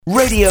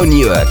Radio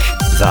Newark,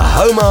 the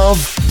home of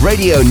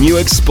Radio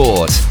Newark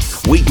Sport.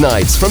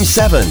 Weeknights from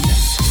 7.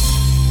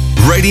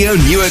 Radio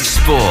Newark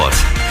Sport.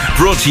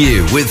 Brought to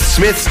you with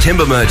Smith's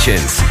Timber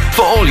Merchants.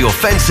 For all your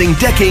fencing,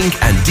 decking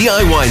and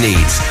DIY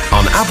needs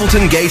on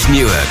Appleton Gate,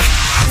 Newark.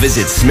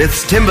 Visit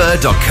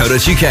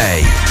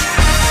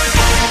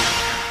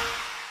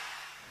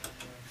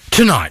smithstimber.co.uk.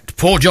 Tonight,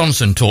 Paul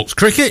Johnson talks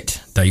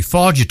cricket, Dave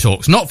Farger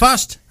talks not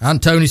fast,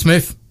 and Tony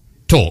Smith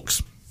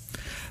talks.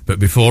 But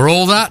before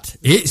all that,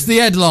 it's the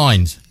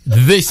headlines.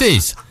 This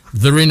is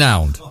the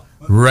renowned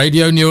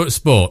Radio Newark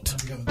Sport.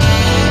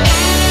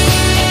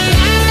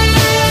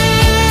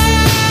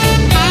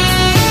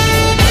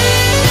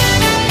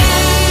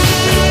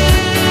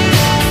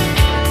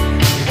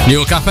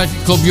 Newark Athletic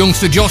Club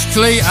youngster Josh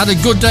Clee had a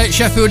good day at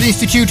Sheffield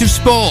Institute of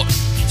Sport,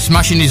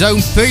 smashing his own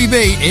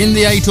PB in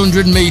the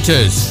 800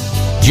 metres.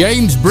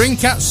 James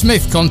Brincat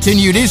Smith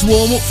continued his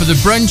warm-up for the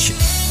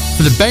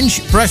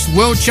bench press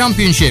World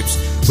Championships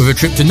with a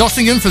trip to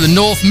Nottingham for the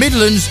North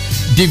Midlands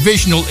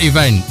divisional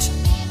event.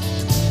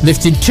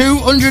 Lifted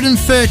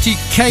 230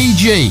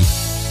 kg,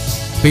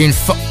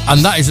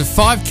 and that is a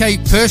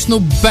 5k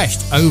personal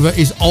best over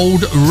his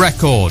old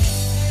record.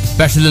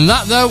 Better than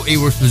that though, he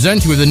was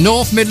presented with the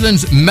North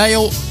Midlands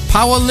Male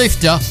Power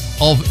Lifter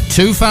of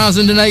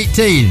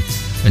 2018,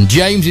 and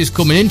James is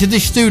coming into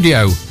this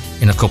studio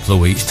in a couple of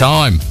weeks'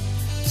 time.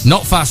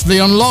 Not fast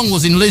Leon Long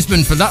was in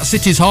Lisbon for that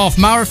city's half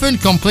marathon,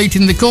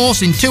 completing the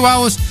course in 2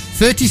 hours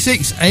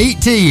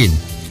 36.18.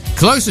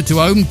 Closer to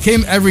home,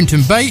 Kim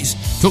Everington Bates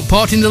took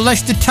part in the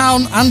Leicester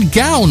Town and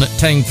Gown at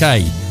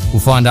 10k.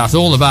 We'll find out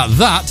all about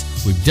that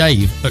with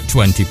Dave at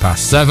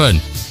 7:20.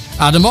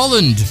 Adam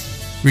Holland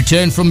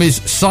returned from his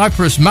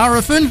Cyprus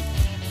marathon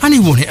and he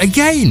won it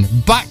again.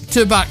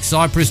 Back-to-back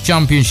Cyprus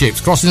championships,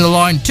 crossing the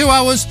line 2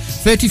 hours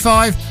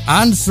 35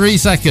 and 3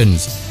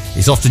 seconds.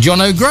 It's off to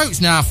John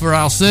O'Groats now for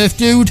our surf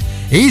dude.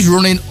 He's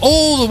running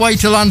all the way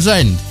to Land's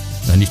End.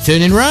 Then he's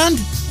turning round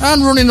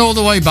and running all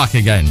the way back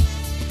again.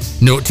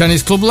 Newark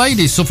Tennis Club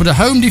ladies suffered a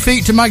home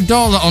defeat to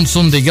Magdala on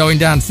Sunday, going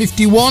down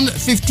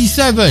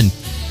 51-57.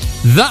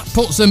 That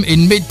puts them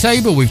in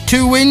mid-table with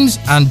 2 wins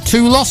and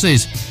 2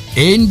 losses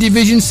in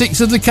Division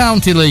 6 of the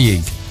County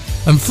League.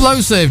 And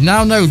Flowserve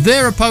now know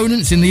their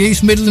opponents in the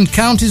East Midland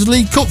Counties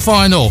League Cup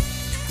final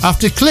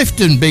after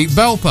Clifton beat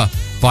Belper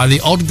by the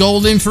odd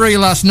goal in 3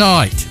 last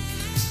night.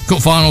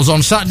 Cup finals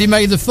on Saturday,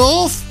 May the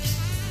 4th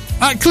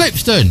at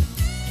Clipston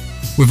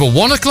with a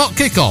 1 o'clock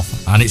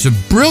kick-off, and it's a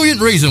brilliant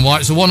reason why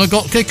it's a 1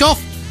 o'clock kick-off.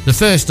 The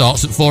first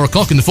starts at 4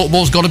 o'clock and the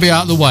football's got to be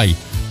out of the way.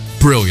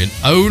 Brilliant.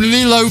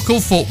 Only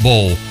local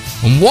football.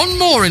 And one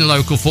more in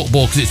local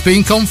football, because it's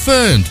been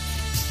confirmed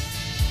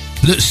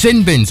that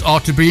sin bins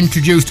are to be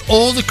introduced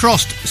all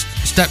across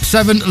Step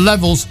 7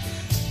 levels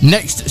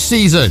next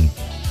season.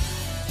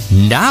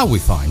 Now we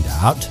find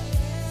out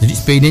that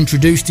it's been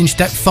introduced in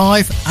Step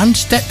 5 and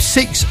Step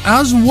 6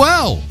 as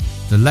well.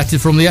 The letter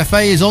from the FA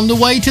is on the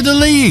way to the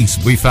leagues.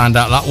 We found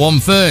out that one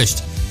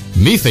first.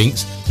 Me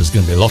thinks there's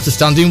going to be a lot of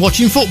standing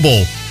watching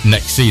football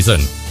next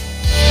season.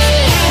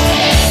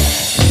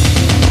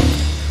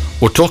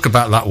 We'll talk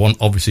about that one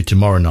obviously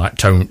tomorrow night,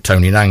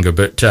 Tony and Anger,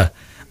 but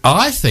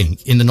I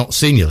think in the not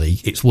senior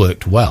league it's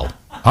worked well.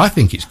 I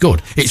think it's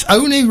good. It's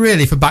only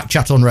really for back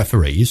chat on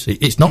referees.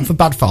 It's not for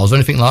bad fouls or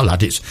anything like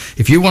that. It's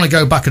if you want to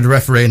go back at the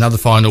referee and have the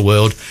final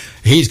word,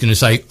 he's going to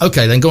say,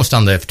 OK, then go and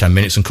stand there for 10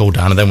 minutes and cool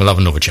down and then we'll have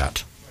another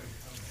chat.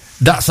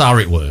 That's how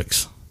it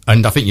works.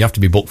 And I think you have to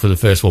be booked for the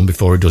first one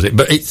before he does it.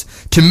 But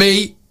to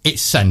me,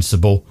 it's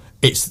sensible.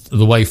 It's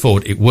the way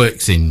forward. It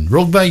works in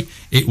rugby.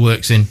 It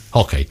works in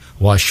hockey.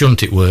 Why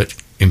shouldn't it work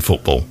in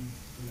football?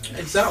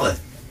 Exactly.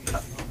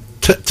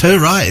 Too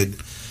right.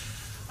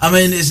 I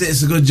mean,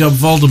 it's a good job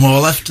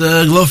Voldemort left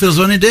Glowfields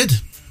when he did.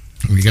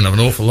 You're going to have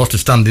an awful lot of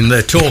standing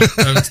there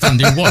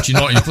standing watching,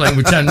 not you're playing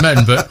with 10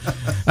 men, but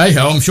hey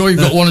ho, I'm sure you've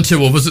got 1 or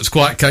 2 others that's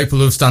quite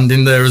capable of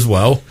standing there as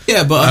well.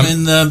 Yeah, but I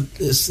mean,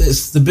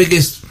 it's the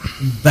biggest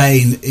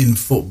bane in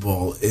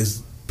football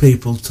is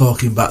people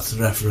talking back to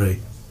the referee.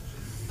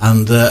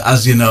 And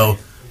as you know,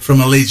 from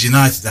a Leeds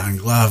United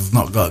angle, I've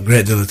not got a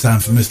great deal of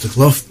time for Mr.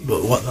 Clough,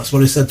 but that's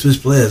what he said to his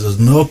players. There's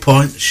no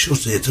point,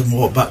 shut it and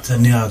walk back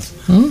 10 yards.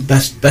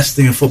 Best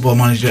thing a football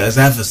manager has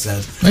ever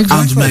said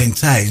and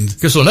maintained.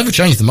 Because they'll never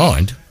change their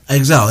mind.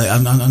 Exactly.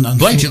 And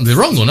blatantly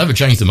wrong, they'll never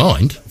change their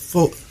mind.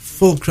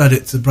 Full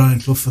credit to Brian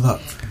Clough for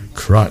that.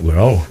 Crikey,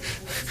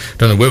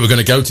 don't know where we're going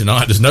to go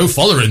tonight. There's no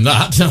following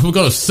that. We've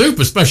got a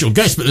super special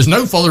guest, but there's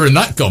no following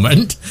that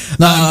comment.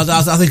 No,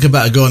 I think I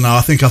better go now.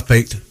 I think I've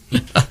peaked.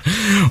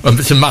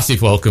 It's a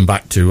massive welcome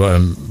back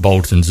to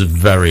Bolton's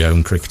very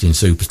own cricketing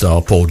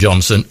superstar Paul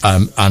Johnson,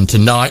 and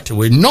tonight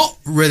we're not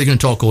really going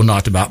to talk all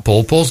night about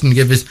Paul. Paul's going to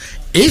give us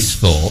his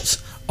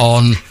thoughts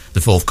on the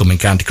forthcoming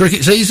county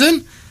cricket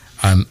season,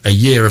 a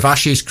year of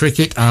Ashes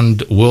cricket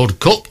and World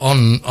Cup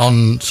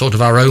on sort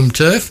of our home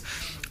turf,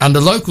 and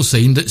a local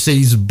scene that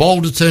sees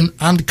Balderton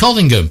and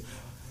Collingham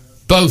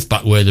both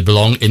back where they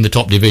belong in the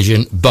top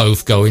division,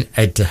 both going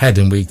head to head,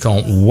 and we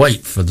can't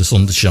wait for the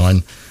sun to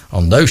shine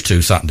on those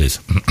 2 Saturdays.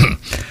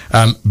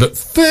 But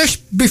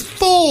first,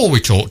 before we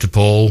talk to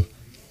Paul,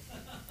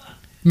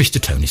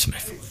 Mr. Tony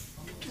Smith.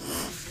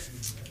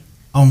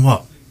 On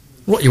what?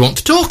 What you want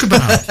to talk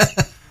about?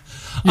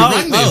 You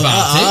rang me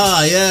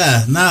about it.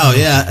 Yeah. No,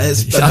 yeah.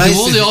 It's I do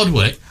all the odd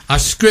work. I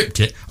script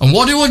it. And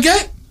what do I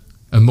get?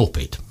 A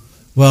Muppet.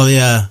 Well,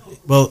 yeah.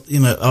 Well, you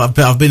know,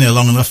 I've been here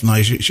long enough now.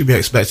 You should be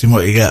expecting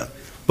what you get.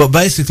 But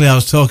basically, I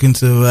was talking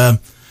to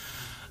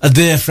a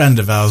dear friend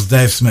of ours,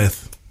 Dave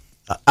Smith,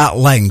 at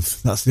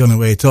length. That's the only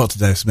way you talk to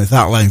Dave Smith,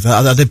 at length.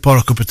 I did pour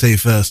a cup of tea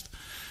first.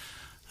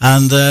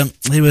 And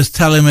he was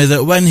telling me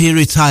that when he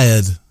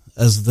retired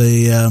as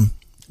the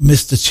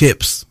Mr.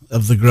 Chips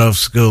of the Grove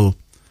School,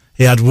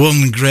 he had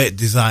one great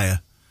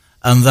desire,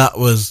 and that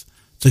was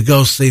to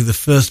go see the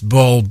first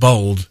ball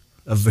bowled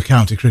of the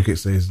county cricket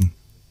season.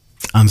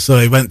 And so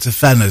he went to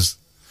Fenners,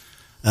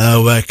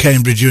 where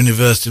Cambridge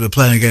University were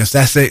playing against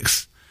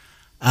Essex,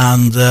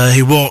 and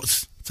he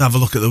walked to have a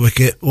look at the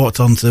wicket, walked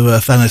on to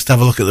Fenners to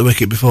have a look at the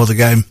wicket before the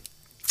game,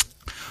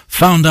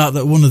 found out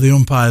that one of the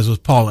umpires was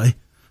Paul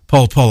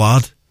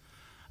Pollard,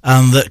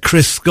 and that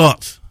Chris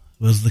Scott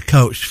was the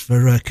coach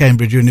for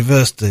Cambridge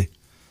University.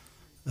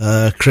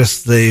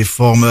 Chris, the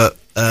former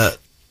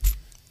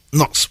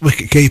Notts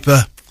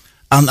wicketkeeper,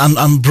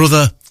 and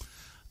brother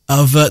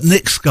of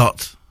Nick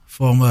Scott,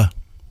 former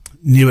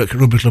Newark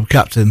Rugby Club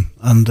captain,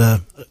 and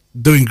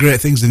doing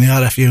great things in the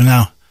RFU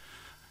now,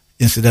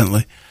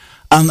 incidentally.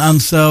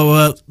 And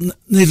so,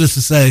 needless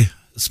to say,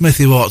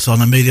 Smithy walked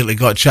on, immediately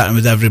got chatting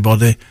with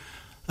everybody,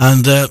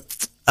 and a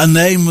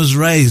name was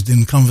raised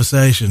in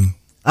conversation.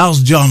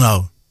 How's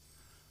Jono?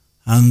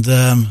 And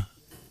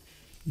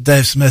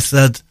Dave Smith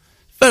said,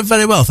 very,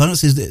 very well,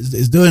 thanks,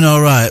 he's doing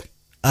all right.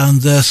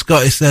 And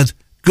Scotty said,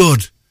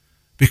 good,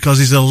 because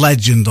he's a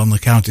legend on the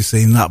county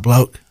scene, that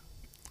bloke.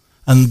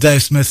 And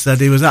Dave Smith said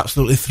he was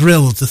absolutely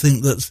thrilled to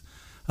think that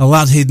a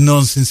lad he'd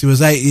known since he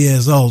was 8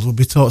 years old would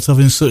be talked of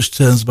in such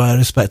terms by a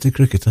respected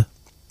cricketer.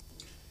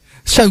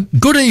 So,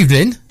 good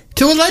evening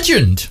to a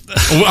legend.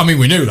 Well, I mean,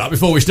 we knew that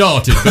before we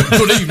started, but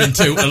good evening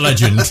to a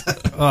legend.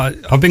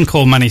 I've been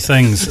called many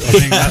things.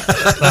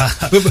 I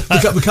think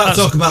we can't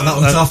talk about that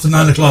until after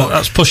 9 o'clock.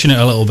 That's pushing it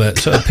a little bit.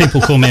 So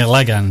people call me a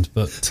leg end,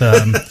 but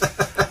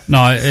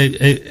no,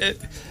 it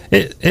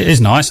is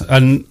nice.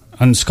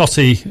 And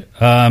Scotty,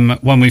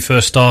 when we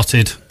first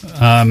started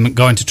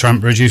going to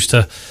Trentbridge, used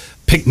to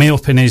pick me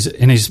up in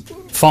his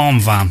farm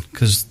van,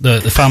 because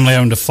the family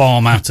owned a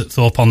farm out at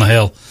Thorpe on the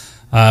Hill,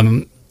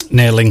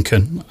 near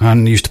Lincoln,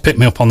 and used to pick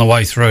me up on the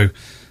way through.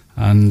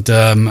 And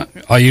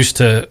I used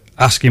to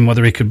ask him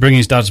whether he could bring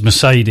his dad's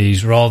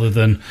Mercedes rather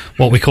than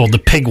what we called the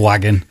pig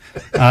wagon,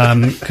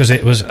 because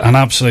it was an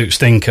absolute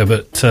stinker.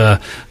 But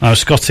no,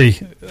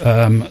 Scotty's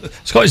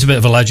a bit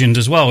of a legend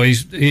as well.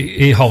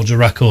 He holds a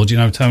record, you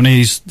know, Tony.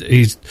 He's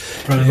dropped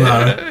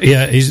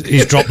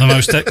the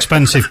most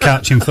expensive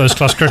catch in first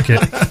class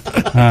cricket.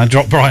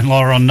 Dropped Brian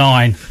Lara on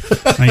 9,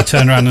 and he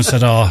turned around and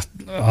said,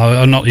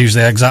 I'll not use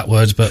the exact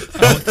words, but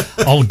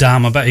oh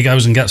damn, I bet he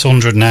goes and gets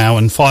 100 now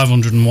and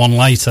 501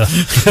 later.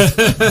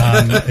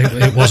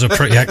 It was a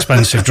pretty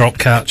expensive drop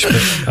catch, but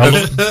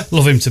I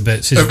love him to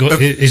bits.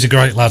 He's a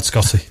great lad,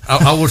 Scotty.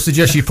 I would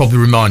suggest you probably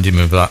remind him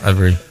of that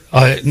every...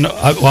 I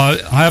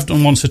have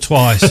done once or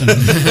twice, and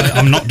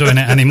I'm not doing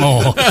it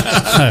anymore.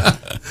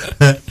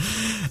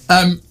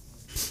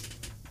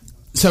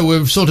 So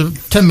we're sort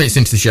of 10 minutes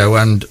into the show,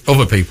 and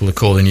other people are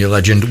calling you a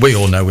legend. We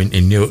all know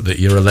in Newark that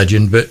you're a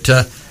legend, but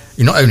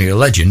you're not only a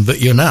legend,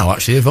 but you're now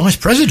actually a vice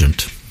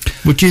president,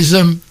 which is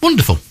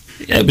wonderful.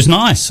 Yeah, it was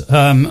nice.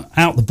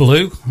 Out the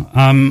blue,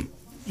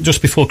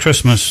 just before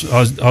Christmas,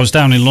 I was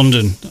down in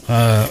London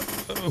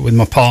with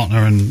my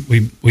partner, and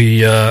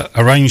we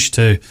arranged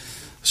to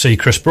see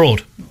Chris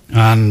Broad,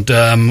 and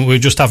we were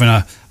just having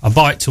a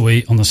bite to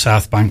eat on the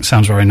South Bank.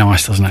 Sounds very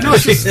nice, doesn't it?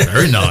 It's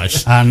very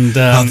nice. And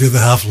I'll do the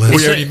half list.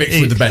 We only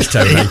mix with the best,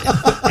 Tony.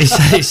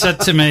 He said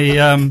to me,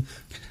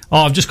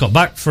 I've just got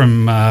back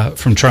from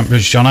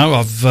Trentbridge, Jono.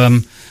 I've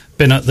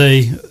been at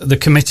the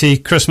committee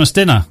Christmas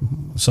dinner.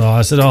 So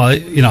I said,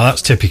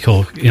 that's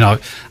typical,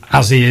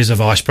 as he is a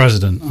vice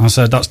president. I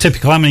said, that's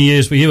typical. How many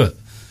years were you at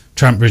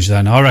Trentbridge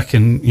then? I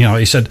reckon,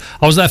 he said,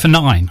 I was there for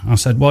 9. I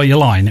said, well, you're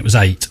lying, it was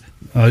 8.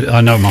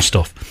 I know my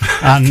stuff.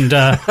 And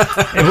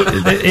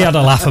he had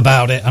a laugh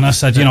about it, and I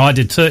said, I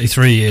did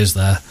 33 years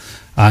there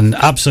and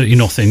absolutely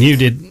nothing. You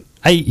did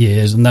 8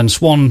 years and then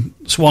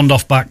swanned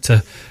off back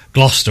to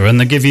Gloucester, and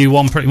they give you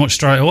one pretty much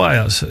straight away.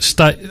 That's a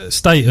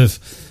state of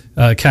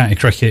county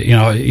cricket.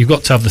 You've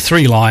got to have the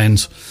 3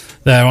 lions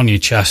there on your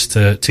chest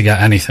to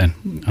get anything.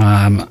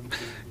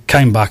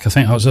 Came back, I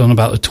think I was on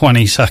about the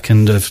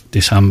 22nd of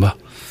December.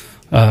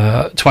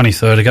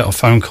 23rd, I got a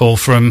phone call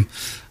from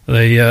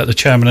the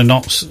chairman of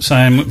Notts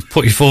saying,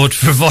 put you forward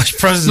for vice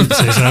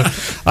presidency. So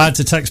I had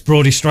to text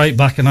Brodie straight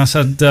back, and I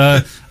said,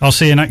 I'll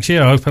see you next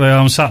year. Hopefully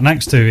I'm sat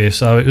next to you.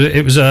 So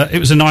it was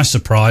a nice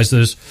surprise.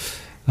 There's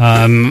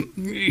I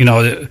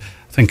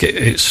think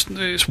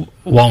it's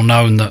well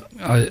known that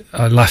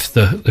I left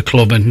the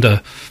club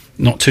under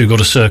not too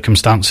good of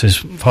circumstances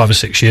 5 or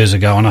 6 years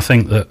ago, and I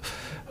think that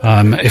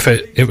if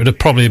it would have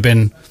probably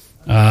been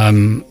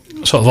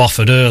sort of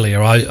offered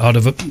earlier, I'd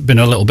have been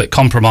a little bit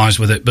compromised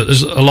with it. But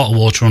there's a lot of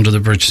water under the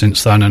bridge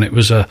since then, and it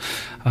was a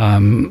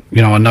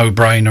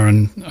no-brainer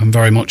and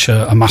very much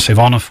a massive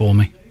honour for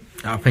me.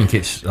 I think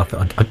it's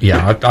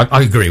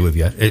I agree with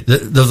you.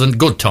 There's a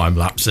good time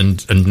lapse,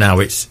 and now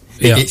it's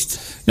a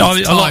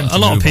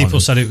lot of people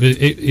said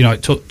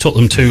it took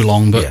them too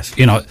long, but yes.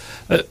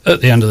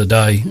 At the end of the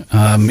day,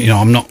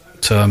 I'm not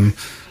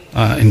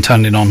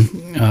intending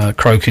on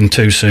croaking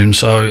too soon,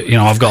 so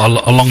I've got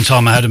a long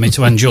time ahead of me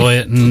to enjoy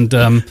it and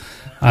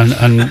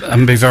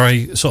be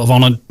very sort of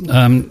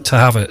honoured to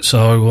have it.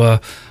 So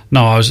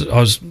no, I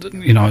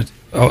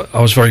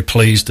was very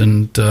pleased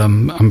and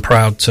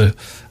proud to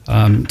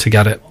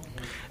get it.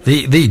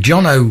 The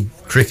John O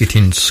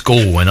cricketing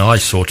school, when I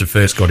sort of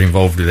first got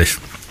involved with this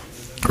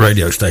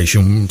radio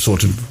station,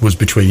 sort of was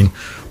between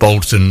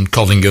Bolton,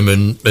 Collingham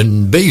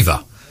and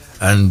Beaver,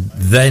 and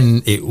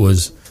then it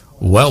was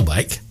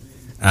Welbeck,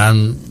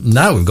 and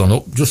now we've gone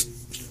up just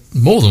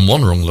more than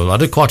one rung of the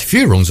ladder, quite a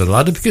few rungs of the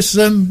ladder, because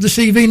the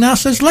CV now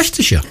says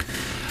Leicestershire.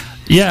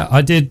 Yeah,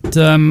 I did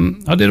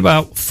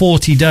about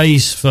 40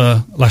 days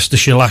for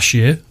Leicestershire last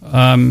year,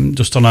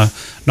 just on a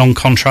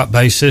non-contract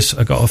basis.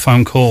 I got a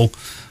phone call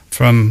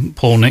from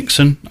Paul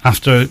Nixon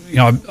after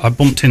I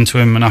bumped into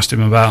him and asked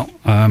him about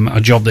a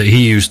job that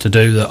he used to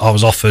do that I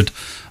was offered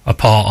a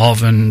part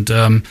of, and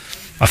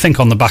I think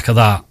on the back of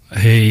that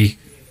I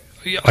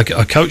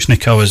coached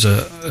Nico as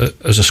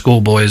a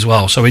schoolboy as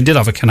well, so we did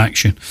have a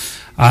connection.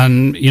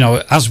 And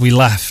as we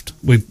left,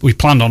 we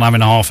planned on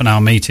having a half an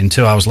hour meeting.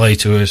 2 hours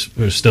later, we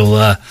were still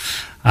there,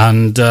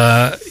 and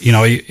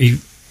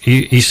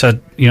he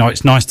said,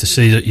 it's nice to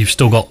see that you've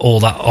still got all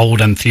that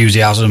old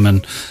enthusiasm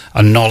and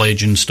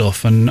knowledge and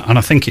stuff. And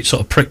I think it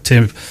sort of pricked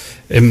him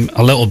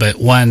a little bit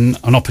when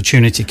an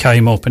opportunity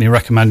came up and he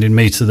recommended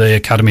me to the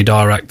academy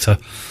director.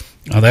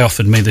 They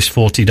offered me this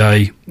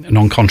 40-day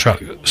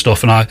non-contract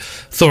stuff, and I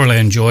thoroughly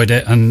enjoyed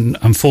it. And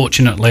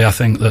unfortunately, I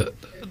think that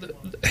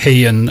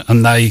he and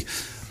they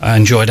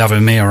enjoyed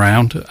having me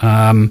around.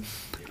 And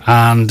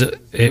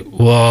it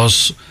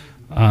was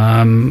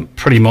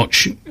pretty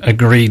much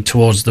agreed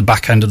towards the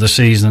back end of the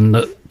season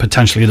that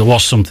potentially there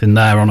was something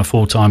there on a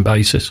full-time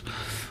basis.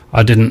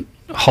 I didn't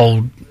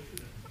hold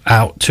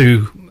out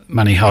too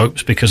many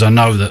hopes because I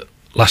know that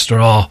Leicester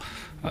are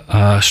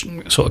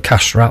sort of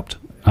cash-strapped.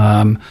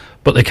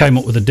 But they came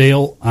up with a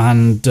deal,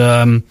 and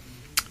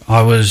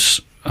I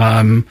was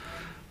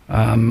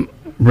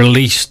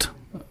released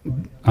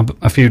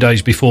a few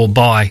days before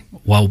by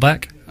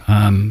Welbeck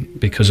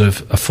because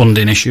of a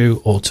funding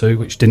issue or two,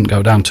 which didn't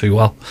go down too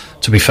well,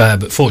 to be fair.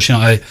 But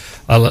fortunately,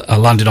 I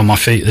landed on my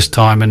feet this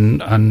time,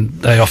 and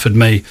they offered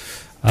me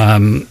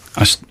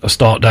a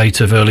start date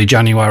of early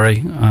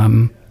January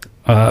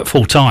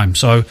full time.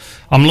 So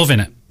I'm loving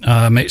it.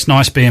 It's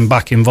nice being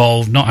back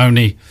involved, not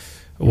only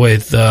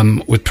with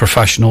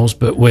professionals,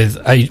 but with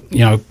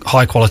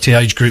high quality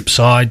age group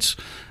sides,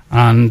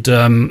 and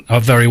a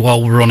very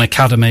well run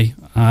academy.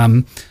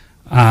 And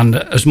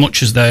as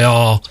much as they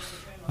are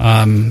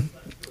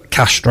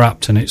cash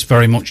strapped, and it's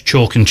very much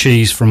chalk and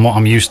cheese from what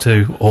I'm used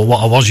to, or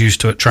what I was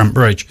used to at Trent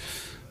Bridge.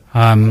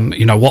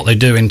 What they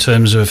do in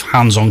terms of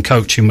hands-on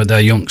coaching with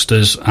their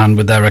youngsters and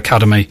with their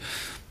academy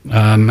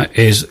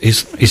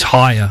is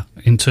higher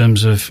in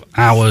terms of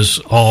hours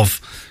of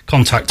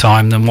contact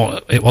time than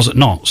what it was at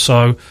Notts.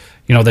 So,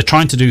 they're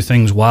trying to do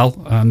things well.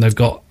 They've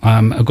got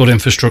a good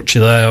infrastructure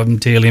there. I'm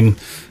dealing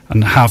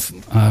and have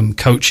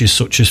coaches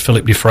such as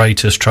Philip De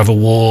Freitas, Trevor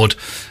Ward,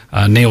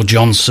 Neil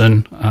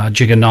Johnson,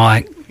 Jigger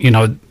Knight.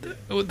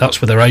 That's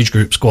for their age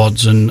group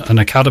squads and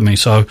academy.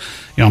 So,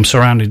 I'm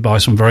surrounded by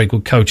some very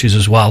good coaches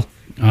as well.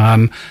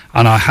 And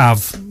I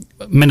have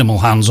minimal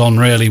hands-on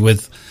really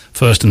with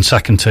first and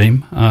second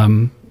team.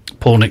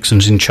 Paul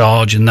Nixon's in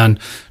charge, and then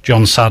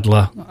John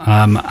Sadler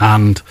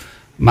and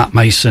Matt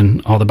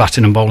Mason are the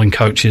batting and bowling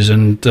coaches,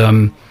 and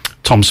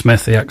Tom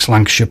Smith, the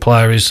ex-Lancashire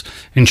player, is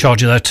in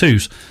charge of their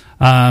twos.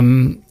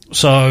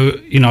 So,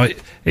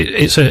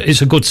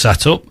 it's a good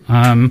setup.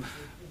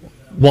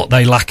 What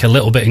they lack a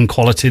little bit in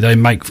quality, they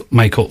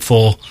make up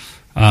for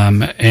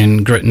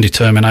in grit and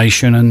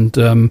determination. And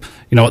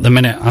at the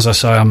minute, as I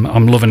say,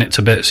 I'm loving it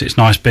to bits. It's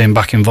nice being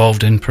back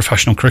involved in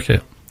professional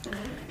cricket.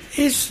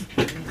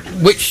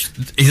 Which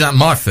is that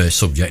my first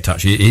subject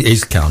actually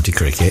is county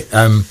cricket.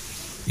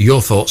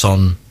 Your thoughts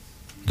on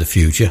the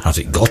future? Has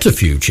it got a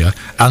future?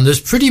 And there's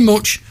pretty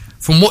much,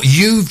 from what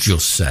you've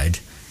just said,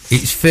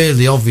 it's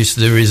fairly obvious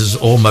there is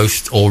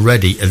almost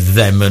already a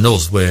them and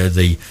us, where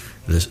the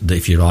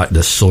if you like, the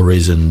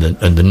Surreys and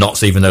the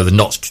Notts, even though the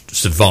Notts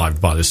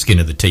survived by the skin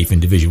of the teeth in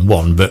Division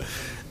 1, but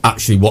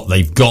actually what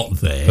they've got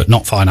there, but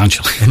not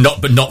financially.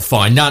 not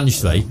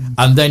financially.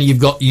 And then you've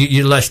got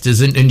your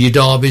Leicesters and your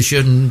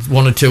Derbyshire and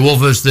one or two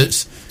others.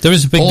 There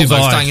is a big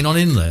divide hanging on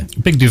in there.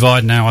 Big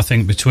divide now, I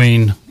think,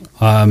 between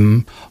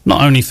not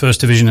only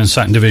First Division and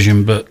Second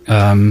Division, but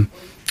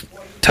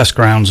test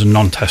grounds and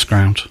non-test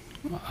grounds.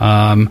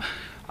 And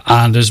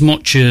as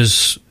much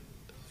as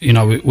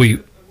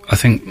I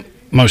think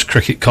most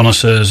cricket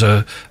connoisseurs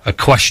are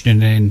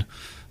questioning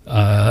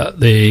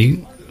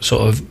the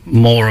sort of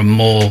more and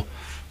more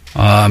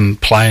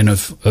playing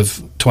of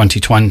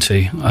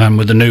 2020,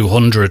 with the new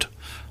 100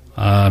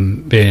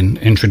 being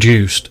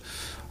introduced.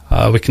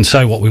 We can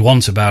say what we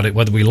want about it,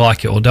 whether we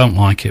like it or don't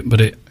like it, but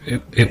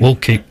it will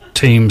keep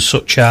teams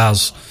such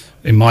as,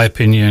 in my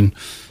opinion,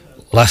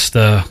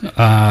 Leicester,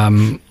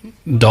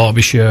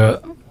 Derbyshire,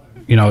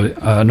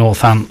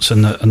 Northants,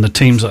 and the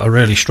teams that are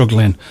really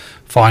struggling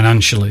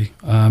financially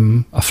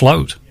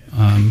afloat,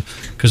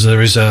 because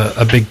there is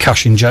a big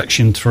cash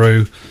injection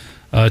through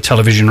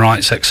television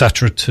rights,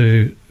 etc.,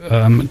 to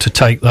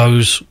take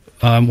those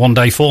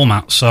one-day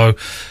formats. So,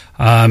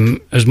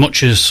 as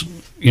much as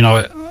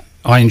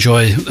I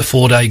enjoy the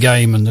 4-day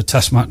game and the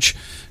Test match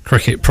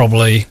cricket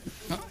probably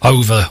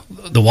over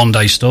the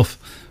one-day stuff,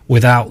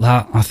 without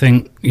that, I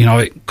think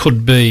it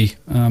could be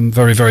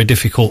very, very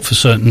difficult for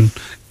certain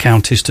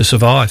counties to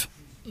survive.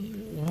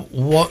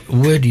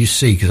 Where do you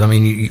see? Because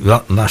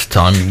that last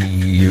time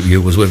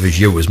you was with us,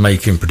 you was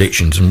making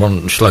predictions,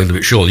 and slowly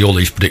but surely all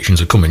these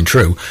predictions are coming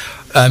true.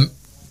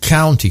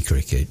 County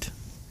cricket,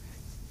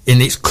 in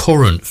its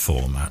current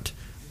format,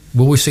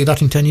 will we see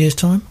that in 10 years'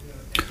 time?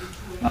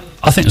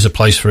 I think there's a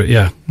place for it,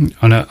 yeah,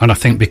 and I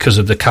think because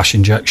of the cash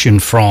injection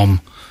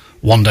from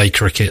one-day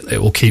cricket, it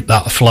will keep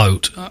that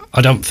afloat.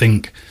 I don't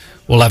think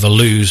we'll ever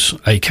lose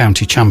a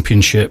county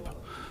championship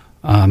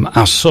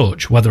as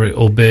such, whether it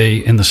will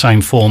be in the same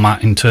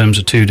format in terms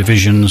of 2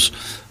 divisions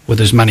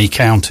with as many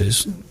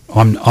counties.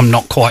 I'm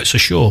not quite so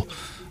sure.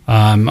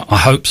 I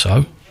hope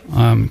so,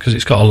 because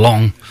it's got a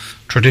long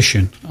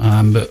tradition,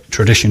 but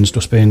tradition's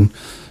just been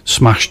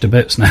smashed to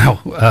bits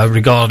now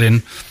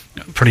regarding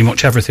pretty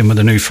much everything with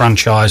the new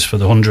franchise for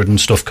the 100 and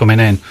stuff coming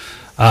in.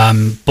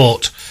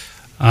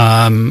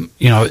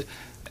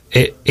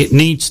 It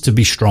needs to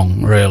be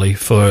strong, really,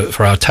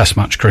 for our Test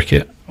match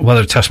cricket.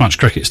 Whether Test match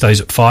cricket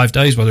stays at 5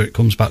 days, whether it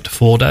comes back to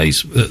 4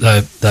 days,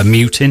 they're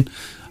muting.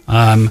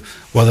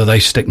 Whether they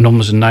stick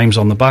numbers and names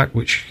on the back,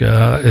 which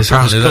has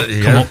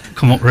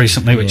come up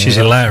recently, which is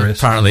hilarious.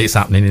 Apparently it's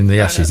happening in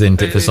the Ashes,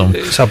 isn't it, for some?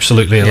 It's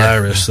absolutely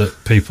hilarious that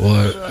people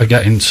are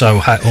getting so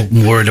het up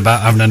and worried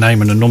about having a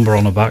name and a number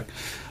on the back.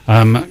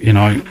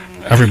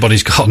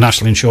 Everybody's got a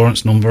national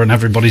insurance number and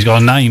everybody's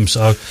got a name,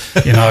 so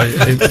if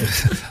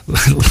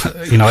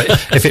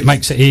it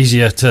makes it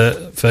easier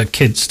for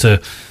kids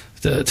to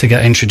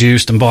get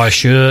introduced and buy a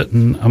shirt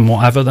and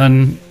whatever,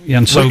 then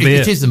and so be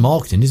it. It is the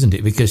marketing, isn't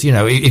it? Because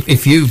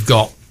if you've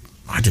got,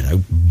 I don't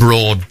know,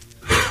 Broad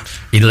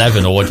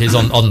 11 or what it is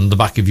on the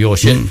back of your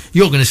shirt,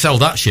 you're going to sell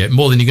that shirt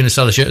more than you're going to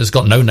sell a shirt that's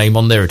got no name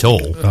on there at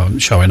all. Oh, I'm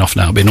showing off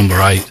now, it'll be number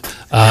 8.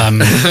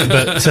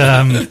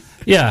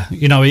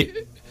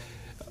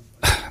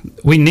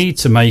 We need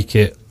to make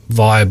it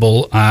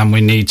viable, and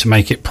we need to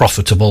make it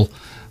profitable.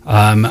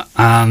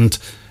 And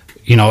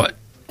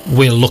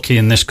we're lucky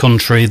in this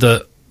country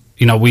that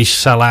we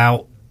sell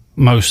out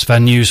most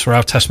venues for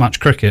our Test match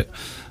cricket.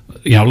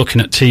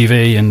 Looking at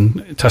TV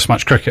and Test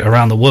match cricket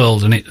around the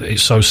world, and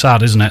it's so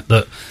sad, isn't it,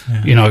 that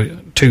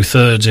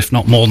 2/3, if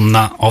not more than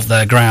that, of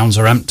their grounds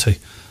are empty.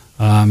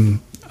 And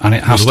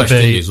it has the West to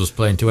be. Indies was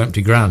playing to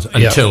empty grounds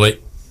until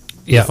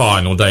the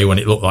final day when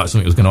it looked like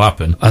something was going to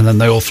happen, and then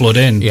they all flood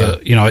in. Yeah.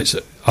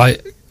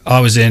 But I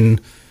was in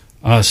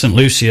St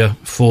Lucia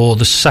for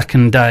the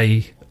second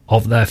day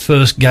of their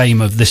first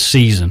game of this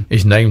season.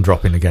 His name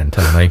dropping again,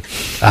 tell me.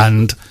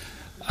 And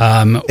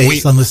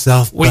it's on the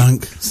South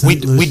Bank.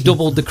 We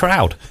doubled the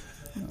crowd.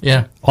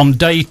 Yeah. On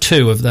day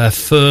 2 of their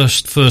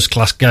first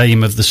class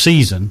game of the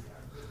season,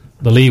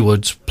 the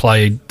Leewards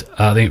played.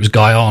 I think it was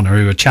Guyana,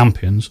 who were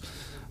champions,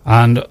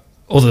 and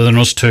other than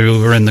us two who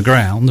were in the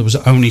ground, there was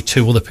only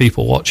 2 other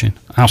people watching.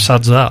 How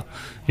sad's that?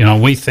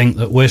 We think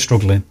that we're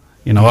struggling.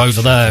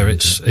 Over there,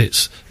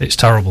 it's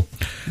terrible.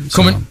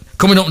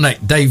 Coming up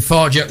next, Dave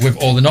Farger with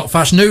all the Not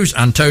Fast news,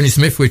 and Tony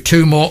Smith with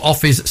 2 more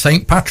off his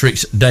St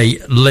Patrick's Day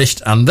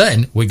list, and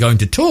then we're going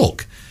to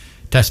talk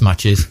Test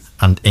matches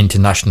and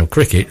international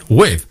cricket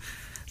with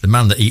the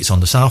man that eats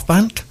on the South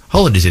Bank,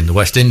 holidays in the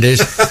West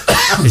Indies,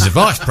 is a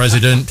vice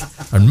president,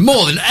 and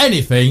more than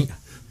anything,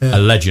 a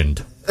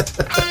legend.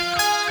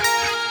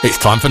 It's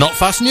time for Not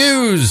Fast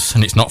News,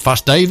 and it's Not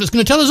Fast Dave that's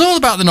going to tell us all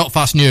about the Not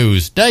Fast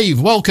News. Dave,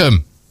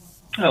 welcome.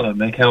 Hello,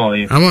 Mick. How are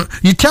you?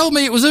 You tell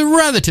me it was a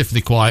relatively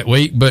quiet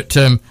week, but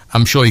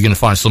I'm sure you're going to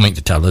find something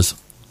to tell us.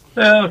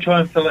 I'll try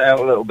and fill it out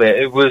a little bit.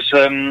 It was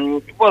a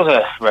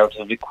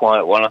relatively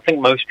quiet one. I think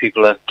most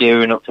people are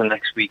gearing up for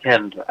next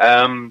weekend.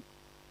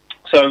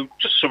 So,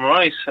 just to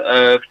summarise,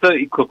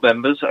 30 club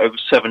members over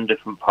 7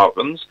 different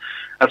parkruns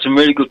had some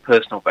really good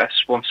personal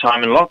bests. One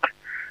Simon Locke,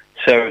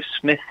 Sarah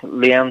Smith,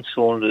 Leanne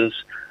Saunders,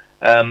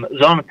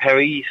 Zana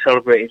Perry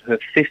celebrated her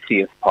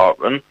 50th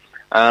parkrun,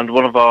 and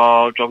one of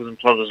our joggers and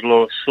plodders,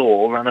 Laura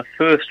Saw, ran her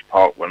first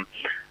parkrun.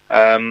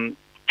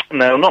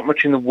 Now, not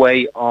much in the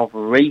way of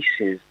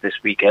races this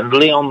weekend.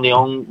 Leon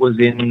Leong was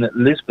in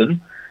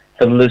Lisbon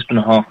for the Lisbon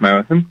Half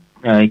Marathon.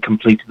 He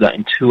completed that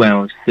in 2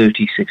 hours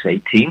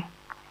 36:18.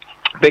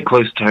 A bit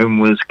close to home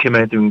was Kim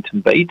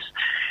Etherington Bates.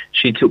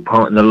 She took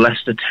part in the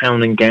Leicester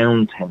Town and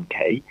Gown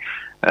 10K.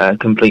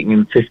 completing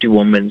in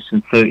 51 minutes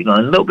and 39.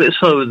 A little bit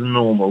slower than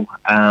normal.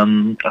 I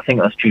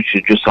think that's due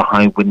to just a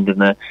high wind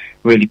and a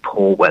really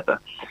poor weather.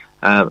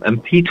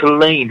 And Peter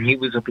Lane, he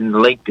was up in the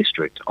Lake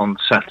District on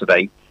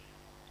Saturday,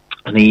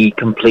 and he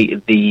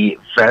completed the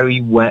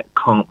very wet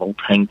Cartmel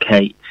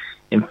 10K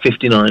in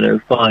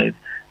 59:05.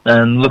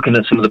 And looking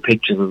at some of the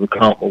pictures of the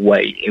Cartmel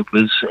Way,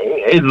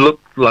 it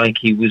looked like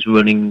he was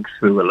running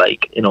through a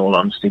lake, in all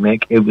honesty,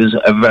 Mick. It was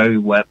a very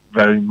wet,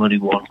 very muddy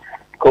one.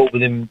 Caught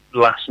with him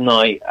last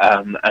night,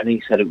 and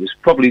he said it was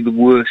probably the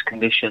worst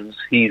conditions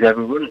he's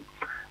ever run.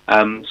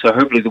 So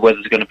hopefully the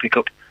weather's going to pick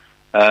up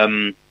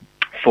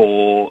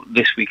for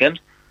this weekend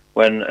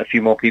when a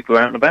few more people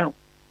are out and about.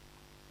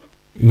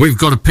 We've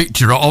got a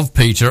picture of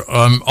Peter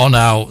on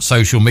our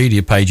social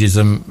media pages.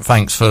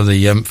 Thanks for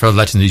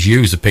letting us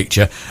use the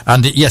picture.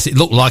 And yes, it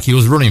looked like he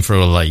was running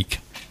through a lake.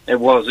 It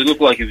was. It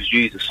looked like it was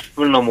Jesus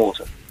running on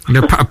water. You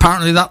know,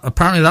 apparently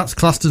that's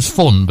classed as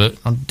fun, but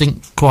I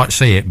didn't quite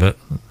see it. But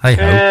hey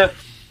ho. Yeah,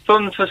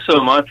 fun for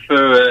some. I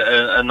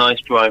prefer a nice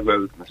dry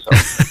road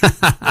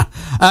myself.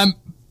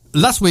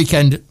 Last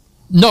weekend,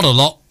 not a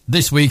lot.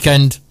 This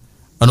weekend,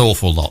 an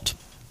awful lot.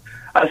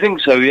 I think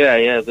so.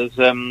 Yeah. There's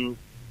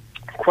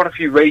quite a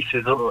few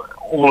races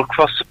all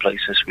across the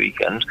place this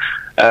weekend.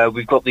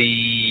 We've got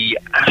the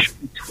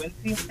Ashby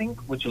 20, I think,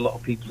 which a lot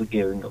of people are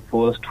gearing up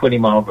for. That's a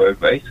 20-mile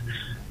road race.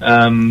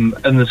 And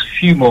there's a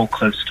few more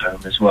close to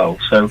home as well.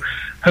 So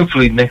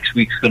hopefully next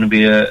week's going to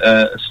be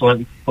a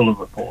slightly fuller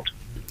report.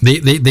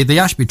 The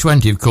Ashby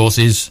 20, of course,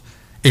 is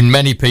in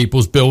many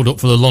people's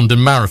build-up for the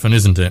London Marathon,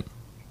 isn't it?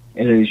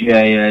 It is,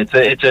 yeah.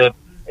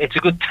 It's a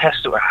good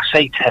test. I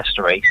say test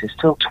race. It's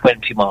still a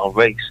 20-mile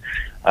race.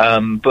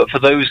 But for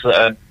those that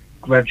are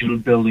gradually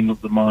building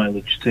up the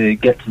mileage to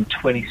get to the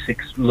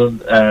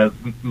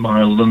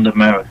 26-mile London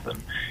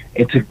Marathon,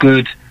 it's a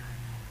good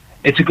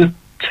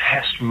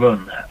test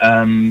run,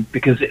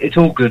 because it's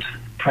all good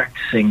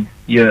practicing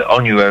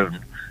on your own,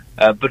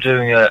 but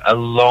doing a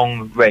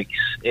long race,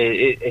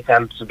 it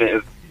adds a bit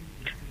of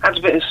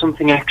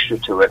something extra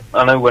to it.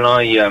 I know when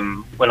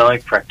I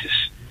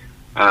practice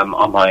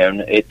on my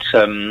own, it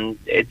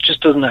just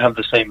doesn't have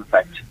the same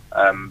effect.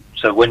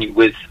 So when you're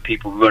with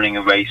people running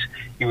a race,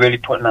 you're really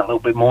putting that little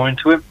bit more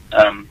into it.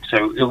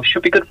 So it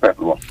should be good for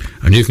everyone.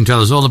 And you can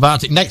tell us all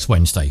about it next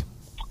Wednesday.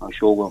 I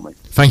sure will, mate.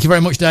 Thank you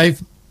very much,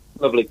 Dave.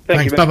 Lovely.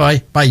 Thanks.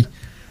 Bye-bye. Bye.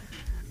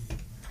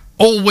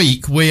 All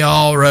week we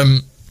are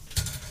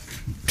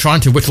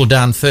trying to whittle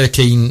down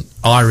 13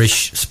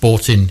 Irish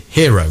sporting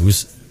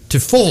heroes to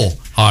 4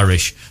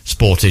 Irish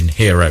sporting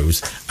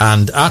heroes.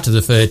 And out of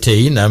the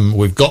 13,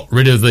 we've got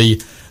rid of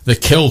the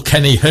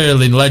Kilkenny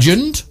hurling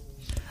legend.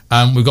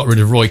 We've got rid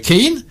of Roy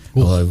Keane.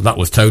 Although that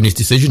was Tony's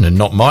decision and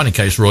not mine, in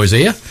case Roy's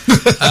here.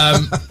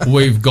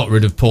 We've got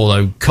rid of Paul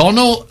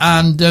O'Connell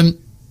and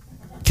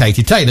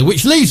Katie Taylor,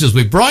 which leaves us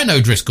with Brian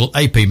O'Driscoll,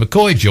 AP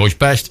McCoy, George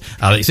Best,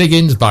 Alex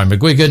Higgins, Barry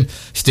McGuigan,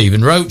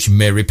 Stephen Roach,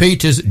 Mary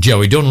Peters,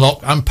 Joey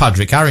Dunlop and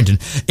Patrick Harrington.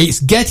 It's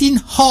getting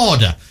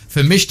harder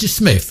for Mr.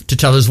 Smith to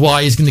tell us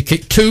why he's going to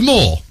kick 2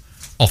 more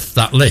off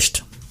that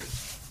list.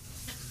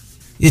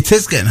 It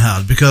is getting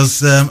hard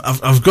because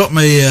I've got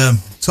my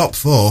top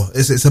 4.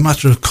 It's a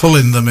matter of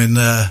culling them in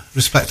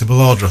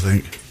respectable order, I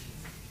think.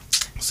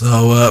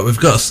 So we've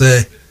got to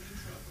say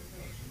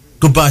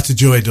goodbye to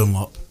Joey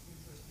Dunlop,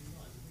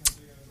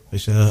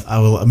 which I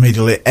will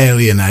immediately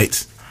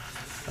alienate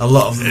a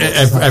lot of them.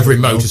 Every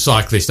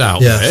motorcyclist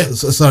out there.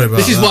 Sorry about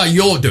that. This is why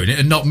you're doing it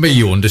and not me,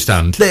 you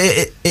understand.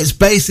 It's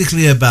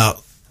basically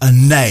about a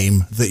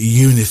name that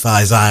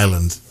unifies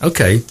Ireland.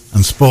 Okay.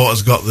 And sport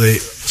has got the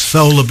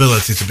sole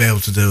ability to be able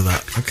to do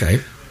that.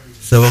 Okay.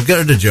 So we'll get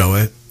rid of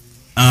Joey.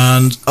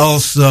 And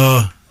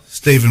also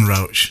Stephen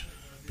Roach,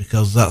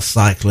 because that's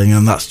cycling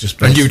and that's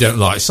just... And you don't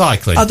like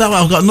cycling? I've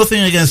got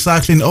nothing against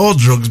cycling or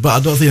drugs, but I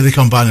don't think they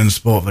combine in the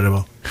sport very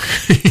well.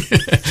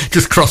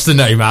 Just cross the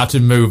name out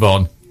and move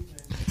on.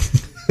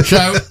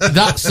 So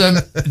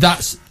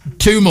that's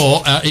 2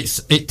 more.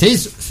 It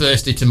is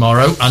Thursday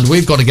tomorrow, and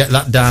we've got to get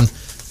that down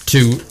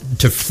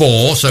to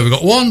 4. So we've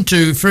got 1,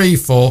 2, 3,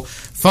 4,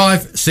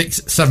 5,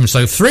 6, 7.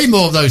 So 3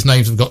 more of those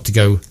names have got to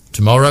go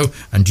tomorrow,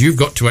 and you've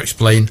got to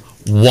explain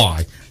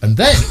why. And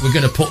then we're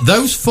going to put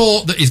those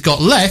 4 that he's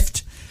got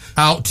left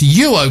out to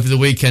you over the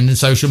weekend in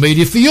social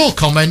media for your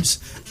comments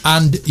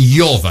and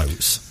your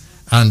votes.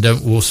 And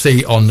we'll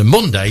see on the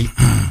Monday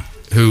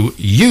who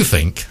you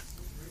think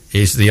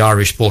is the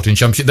Irish Sporting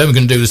Championship. Then we're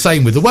going to do the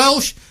same with the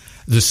Welsh,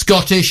 the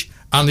Scottish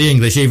and the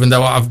English, even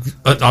though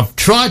I've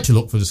tried to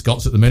look for the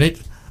Scots at the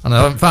minute and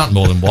I haven't found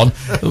more than one.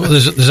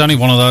 There's only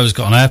one of those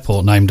got an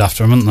airport named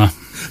after him, isn't there?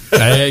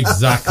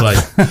 Exactly.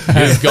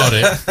 You've got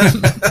it.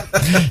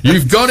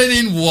 You've got it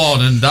in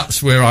one, and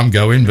that's where I'm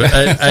going. But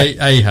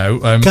hey-ho.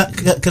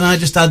 Can I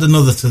just add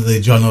another to the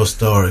John O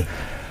story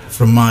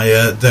from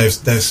my Dave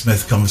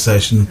Smith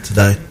conversation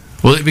today?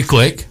 Will it be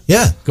quick?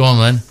 Yeah. Go on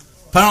then.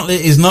 Apparently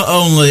he's not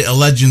only a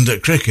legend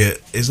at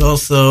cricket, he's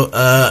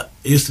also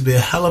used to be a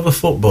hell of a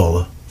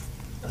footballer.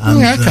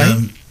 And,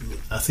 okay.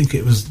 I think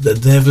it was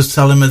Dave was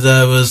telling me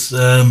there was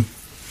an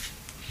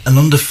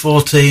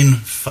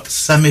under-14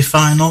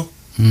 semi-final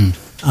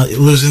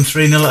losing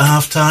 3-0 at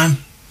half-time.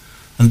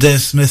 And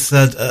Dave Smith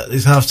said at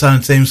his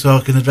half-time team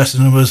talk in the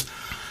dressing room was,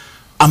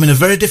 I'm in a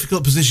very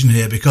difficult position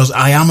here because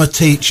I am a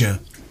teacher,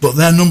 but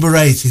their number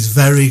 8 is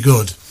very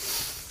good.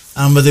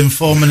 And within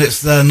 4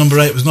 minutes, their number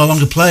 8 was no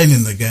longer playing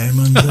in the game.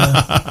 And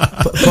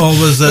Paul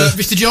was...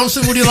 Mr.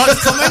 Johnson, would you like to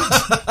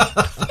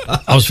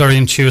comment? I was very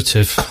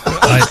intuitive.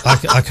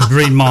 I could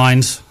read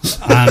minds,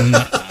 and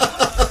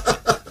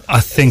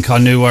I think I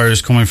knew where he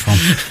was coming from.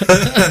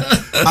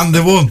 And they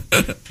won.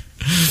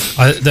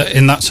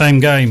 In that same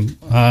game,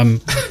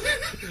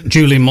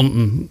 Julian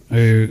Munton,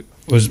 who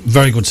was a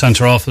very good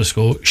centre-half of the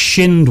school,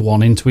 shinned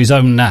one into his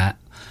own net,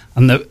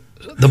 and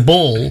the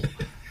ball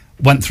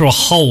went through a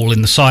hole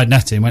in the side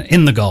netting, went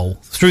in the goal,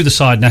 through the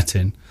side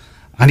netting,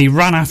 and he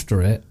ran after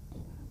it,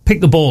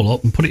 picked the ball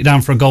up and put it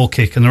down for a goal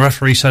kick, and the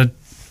referee said,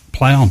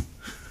 play on.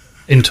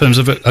 In terms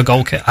of a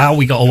goal kick, how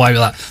we got away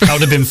with that? That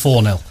would have been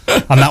 4-0,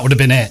 and that would have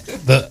been it.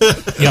 But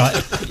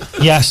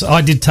yes,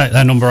 I did take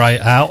their number 8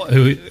 out.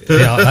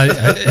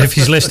 If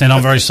he's listening,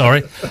 I'm very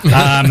sorry.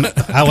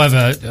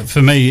 However,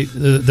 for me,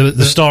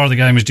 the star of the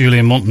game was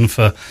Julian Munton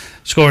for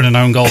scoring an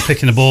own goal,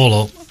 picking the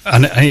ball up,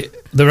 and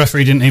the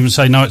referee didn't even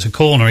say no, it's a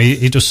corner.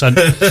 He just said,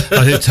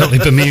 it totally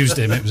bemused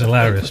him. It was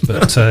hilarious.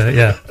 But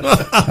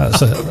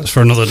that's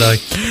for another day.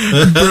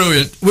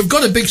 Brilliant. We've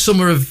got a big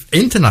summer of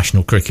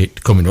international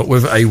cricket coming up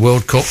with a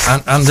World Cup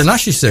and an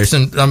Ashes series.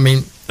 And I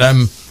mean,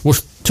 we'll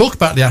talk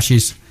about the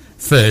Ashes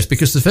first,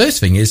 because the first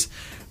thing is,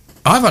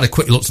 I've had a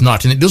quick look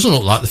tonight, and it doesn't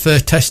look like the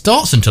first test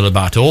starts until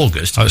about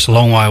August. Oh, it's a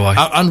long way away.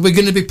 And we're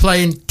going to be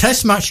playing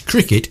test match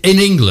cricket in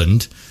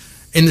England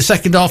in the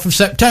second half of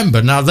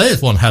September. Now,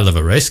 there's one hell of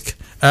a risk.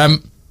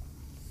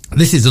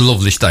 This is a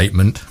lovely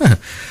statement.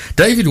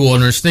 David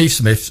Warner and Steve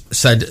Smith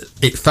said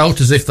it felt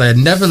as if they had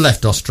never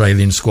left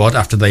Australian squad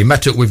after they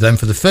met up with them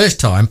for the first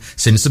time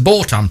since the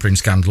ball tampering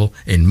scandal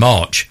in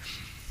March.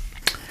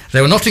 They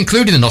were not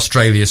included in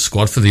Australia's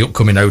squad for the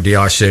upcoming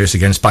ODI series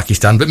against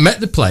Pakistan, but met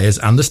the players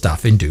and the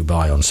staff in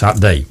Dubai on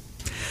Saturday.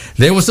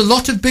 There was a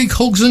lot of big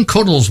hugs and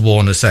cuddles,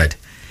 Warner said.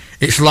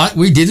 It's like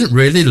we didn't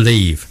really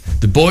leave.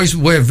 The boys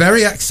were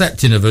very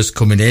accepting of us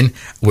coming in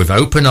with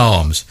open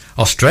arms.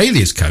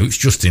 Australia's coach,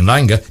 Justin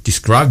Langer,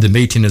 described the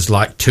meeting as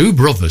like two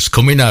brothers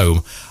coming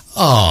home.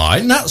 Ah,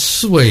 isn't that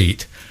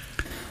sweet?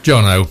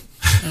 Jono.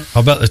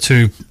 I bet the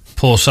two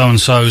poor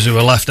so-and-sos who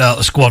were left out of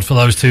the squad for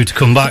those two to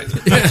come back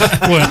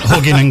weren't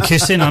hugging and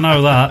kissing. I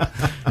know that.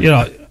 You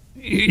know,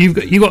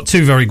 you've got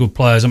two very good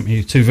players, haven't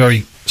you? Two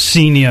very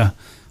senior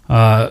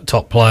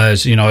top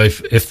players. You know,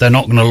 if they're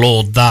not going to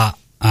laud that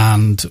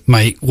and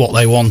make what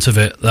they want of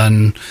it,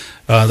 then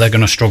they're going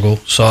to struggle.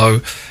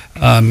 So,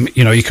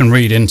 you know, you can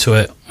read into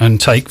it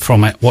and take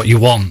from it what you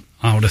want.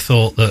 I would have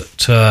thought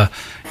that,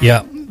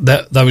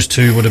 those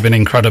two would have been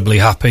incredibly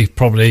happy.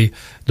 Probably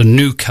the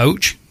new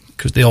coach,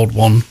 because the old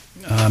one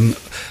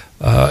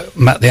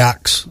met the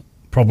axe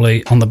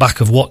probably on the back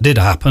of what did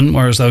happen,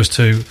 whereas those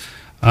two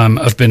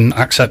have been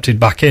accepted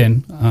back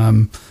in.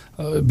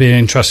 It'd be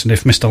interesting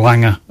if Mr.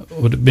 Langer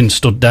would have been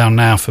stood down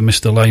now for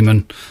Mr.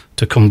 Lehman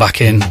to come back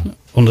in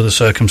under the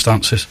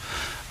circumstances.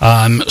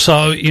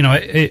 So, you know,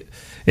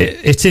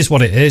 it is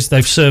what it is.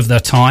 They've served their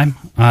time,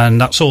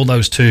 and that's all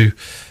those two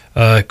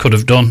could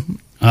have done.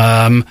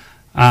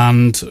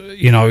 And,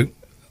 you know,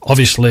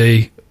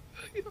 obviously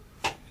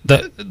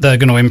they're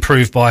going to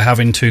improve by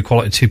having two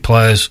quality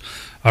players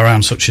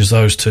around such as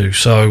those two.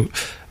 So,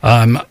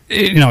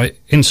 you know,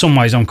 in some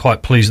ways I'm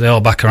quite pleased they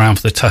are back around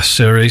for the Test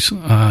series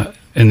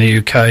in the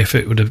UK. If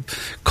it would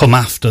have come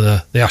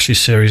after the Ashes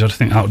series, I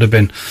think that would have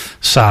been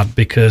sad,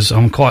 because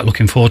I'm quite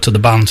looking forward to the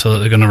banter that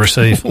they're going to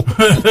receive.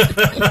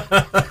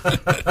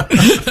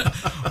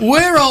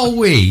 Where are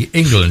we,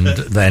 England,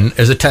 then,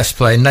 as a Test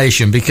playing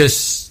nation?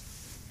 Because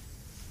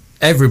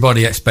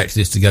everybody expected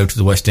us to go to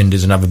the West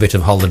Indies and have a bit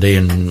of holiday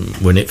and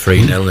win it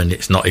 3-0, and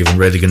it's not even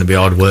really going to be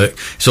hard work.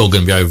 It's all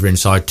going to be over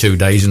inside 2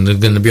 days, and they're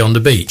going to be on the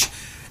beach.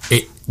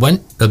 It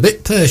went a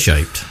bit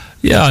pear-shaped.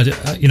 Yeah,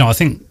 you know, I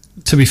think,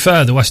 to be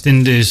fair, the West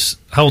Indies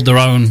held their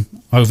own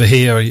over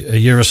here a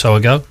year or so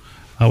ago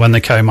when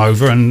they came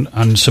over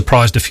and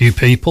surprised a few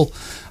people.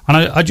 And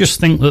I just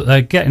think that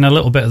they're getting a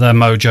little bit of their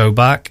mojo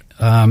back.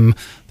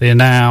 They are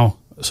now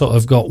sort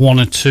of got one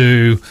or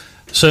two,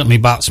 certainly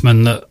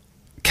batsmen, that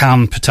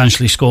can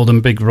potentially score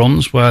them big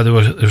runs where they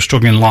were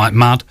struggling like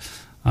mad.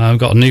 We've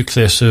got a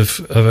nucleus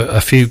of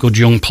a few good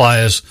young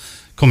players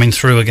coming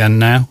through again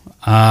now.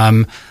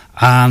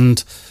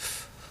 And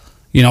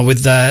you know,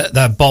 with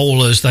their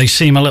bowlers, they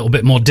seem a little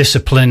bit more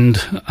disciplined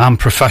and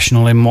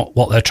professional in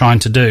what they're trying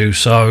to do.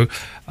 So,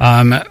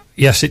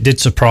 yes, it did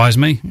surprise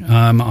me.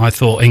 I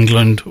thought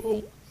England,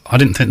 I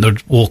didn't think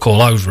they'd walk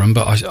all over them,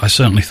 but I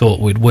certainly thought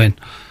we'd win.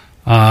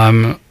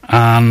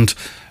 And,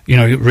 you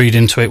know, read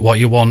into it what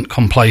you want: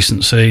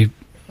 complacency,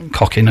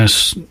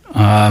 cockiness,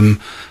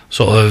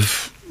 sort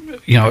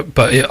of, you know,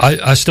 but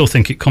I still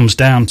think it comes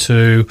down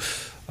to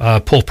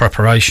poor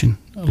preparation.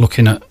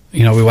 Looking at,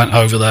 you know, we went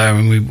over there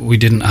and we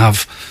didn't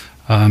have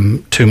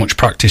too much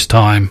practice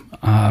time.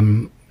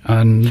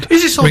 And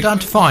is this all down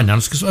to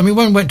finance? Because I mean,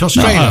 when we went to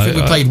Australia, I think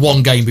we played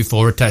one game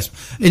before a test.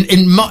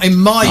 In my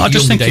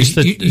young days,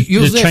 you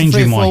was there for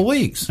 3 or 4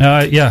 weeks.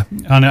 Yeah,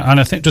 and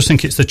I just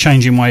think it's the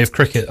changing way of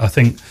cricket. I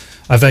think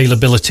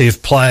availability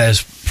of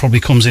players probably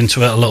comes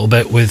into it a little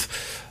bit with,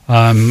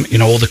 all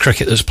the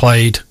cricket that's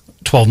played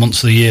 12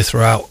 months of the year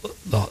throughout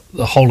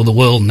the whole of the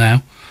world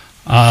now,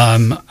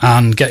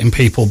 and getting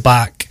people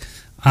back.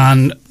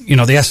 And,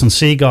 the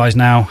S&C guys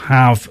now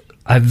have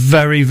a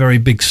very, very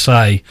big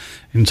say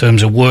in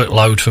terms of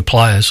workload for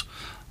players.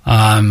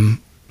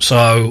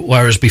 So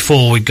whereas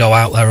before we'd go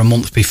out there a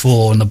month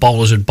before and the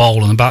bowlers would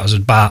bowl and the batters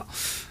would bat,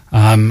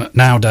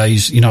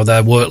 nowadays,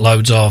 their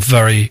workloads are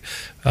very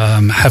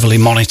heavily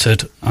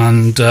monitored,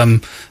 and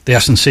the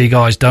S&C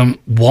guys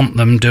don't want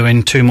them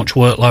doing too much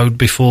workload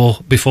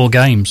before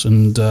games.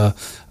 And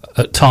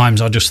at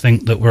times I just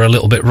think that we're a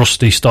little bit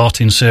rusty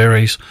starting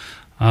series,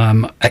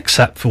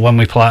 except for when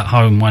we play at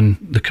home, when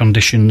the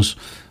conditions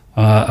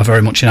are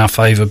very much in our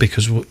favour,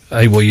 because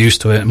we're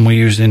used to it and we're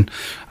using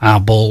our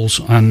balls,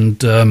 and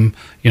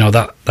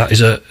that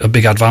is a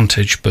big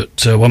advantage.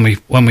 But when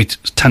we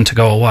tend to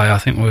go away, I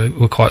think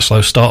we're quite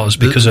slow starters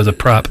because of the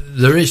prep.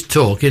 There is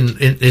talk, isn't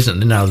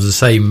there now? There's the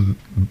same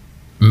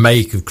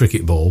make of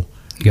cricket ball,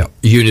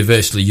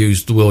 universally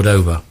used the world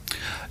over.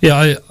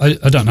 Yeah,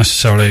 I don't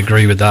necessarily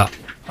agree with that.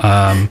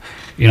 I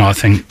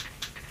think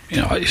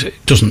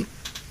it doesn't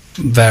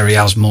vary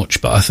as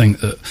much, but I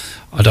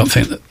don't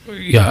think that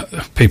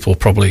people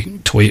probably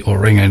tweet or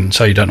ring in and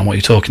say you don't know what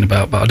you're talking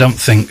about, but I don't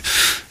think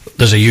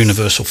there's a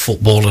universal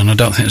football, and I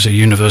don't think there's a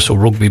universal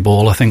rugby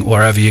ball. I think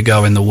wherever you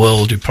go in the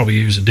world, you probably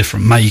use a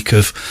different make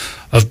of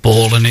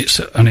ball, and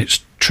it's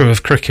true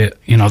of cricket.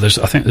 I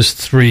think there's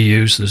 3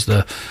 U's. There's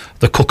the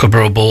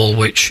Kookaburra ball,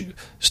 which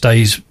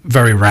stays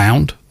very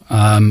round,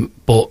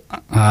 but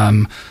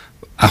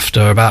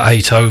after about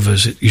 8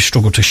 overs you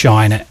struggle to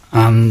shine it,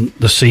 and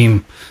the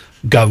seam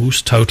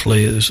goes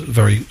totally. There's a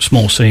very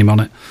small seam on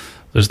it.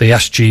 There's the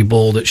SG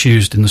ball that's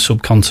used in the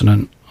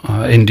subcontinent,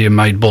 Indian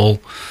made ball,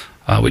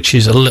 which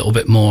is a little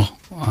bit more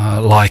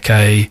like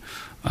a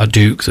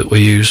Duke that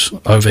we use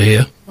over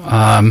here,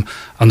 and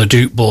the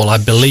Duke ball, I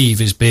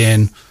believe, is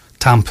being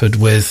tampered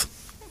with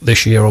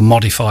this year, or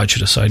modified,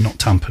 should I say, not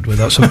tampered with.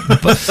 That's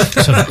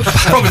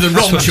probably the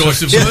wrong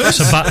choice of words.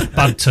 It's a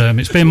bad term.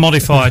 It's being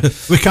modified.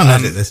 We can't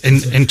edit this.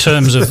 In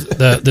terms of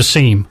the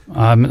seam.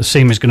 The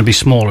seam is going to be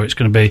smaller. It's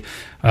going to be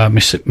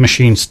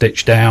machine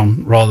stitched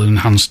down rather than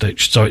hand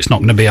stitched, so it's not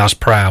going to be as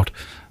proud.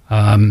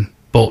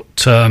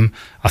 But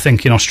I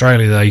think in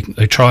Australia they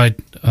tried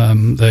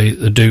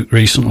the Duke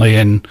recently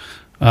in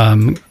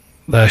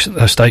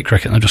their state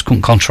cricket, and they just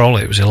couldn't control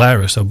it. It was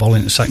hilarious. They were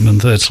bowling at second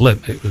and third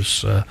slip. It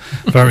was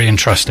very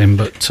interesting.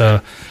 But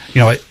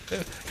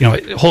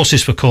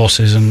horses for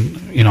courses, and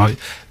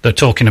they're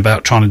talking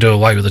about trying to do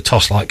away with the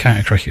toss like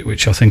county cricket,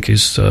 which I think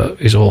is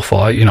awful.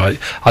 I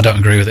don't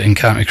agree with it in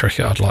county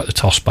cricket. I'd like the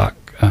toss back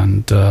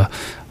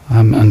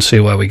and see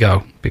where we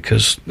go,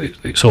 because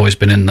it's always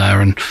been in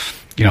there. And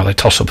they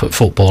toss up at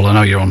football. I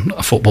know you're on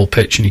a football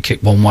pitch and you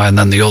kick one way and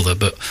then the other,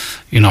 but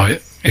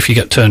if you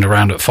get turned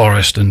around at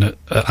Forest and at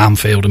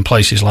Anfield and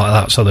places like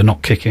that, so they're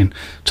not kicking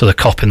to the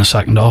cop in the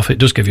second half, it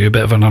does give you a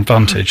bit of an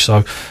advantage.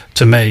 So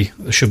to me,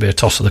 there should be a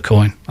toss of the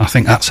coin. I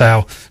think that's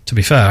how, to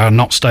be fair,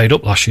 Not stayed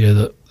up last year,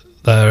 that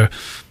they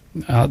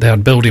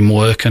had building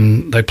work,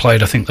 and they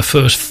played, I think, the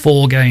first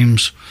 4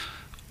 games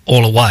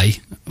all away,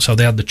 so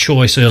they had the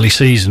choice early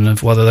season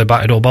of whether they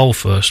batted or bowled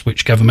first,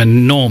 which gave them an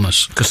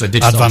enormous because they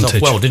did advantage.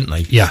 Start off well, didn't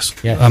they? Yes,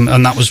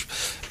 and that was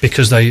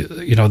because they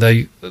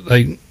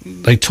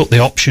took the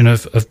option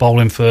of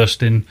bowling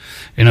first in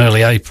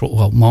early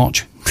April,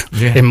 March,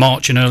 in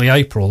March and early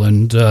April,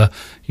 and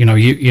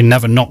you're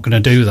never not going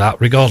to do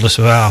that, regardless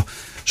of how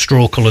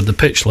straw-coloured the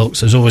pitch looks.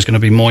 There's always going to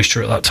be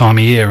moisture at that time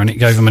of year, and it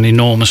gave them an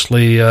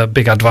enormously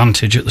big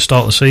advantage at the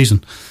start of the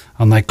season.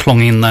 And they clung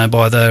in there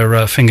by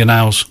their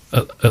fingernails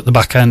at the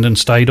back end and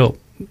stayed up.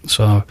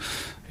 So,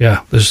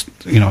 there's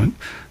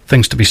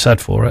things to be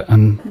said for it,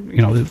 and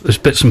there's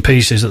bits and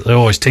pieces that they're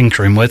always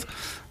tinkering with,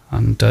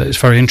 and it's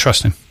very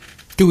interesting.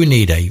 Do we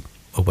need a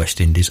West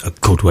Indies, a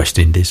good West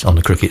Indies on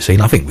the cricket scene?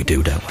 I think we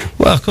do, don't we?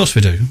 Well, of course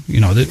we do.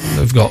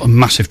 They've got a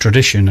massive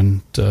tradition,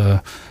 and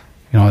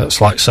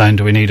it's like saying,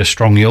 do we need a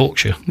strong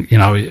Yorkshire?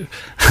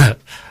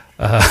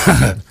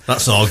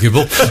 That's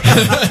arguable.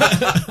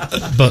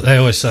 But they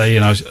always say,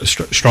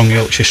 strong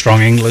Yorkshire,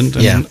 strong England.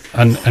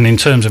 And in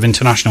terms of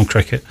international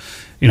cricket,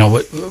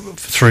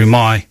 through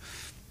my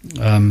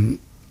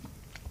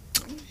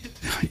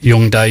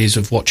young days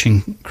of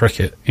watching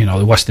cricket,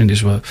 the West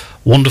Indies were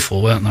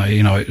wonderful, weren't they?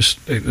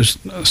 It was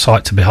a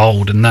sight to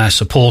behold, and their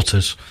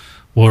supporters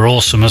were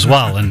awesome as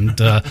well. And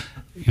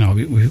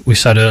we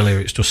said earlier,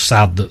 it's just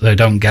sad that they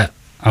don't get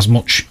as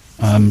much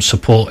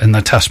support in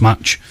their Test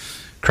match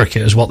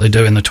cricket as what they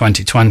do in the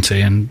 2020.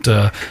 And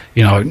I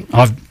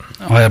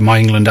had my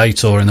England A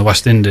tour in the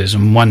West Indies,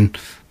 and when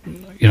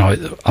you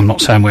know, I'm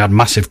not saying we had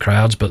massive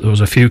crowds, but there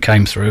was a few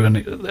came through, and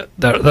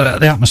the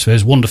atmosphere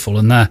is wonderful,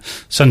 and their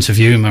sense of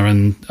humour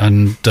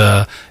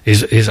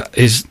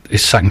is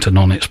second to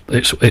none.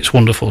 It's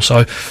wonderful.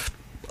 So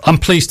I'm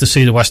pleased to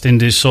see the West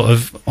Indies sort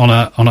of on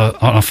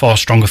a far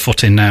stronger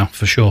footing now,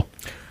 for sure.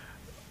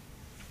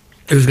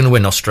 Who's going to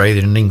win,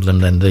 Australia and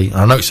England? Then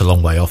I know it's a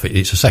long way off.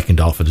 It's the second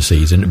half of the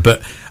season,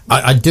 but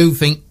I do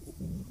think.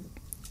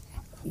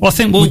 Well, I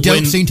think we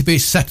don't seem to be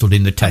settled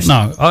in the test.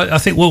 No, I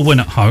think we'll win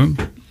at home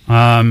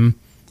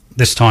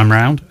this time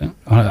round.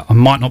 I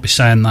might not be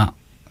saying that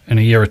in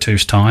a year or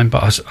two's time,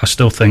 but I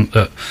still think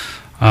that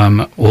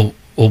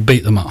we'll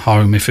beat them at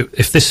home.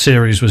 If this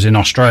series was in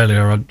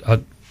Australia,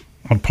 I'd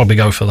probably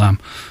go for them.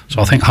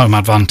 So I think home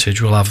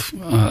advantage will have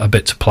a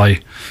bit to play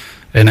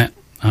in it.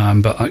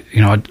 But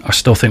I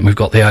still think we've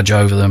got the edge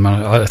over them.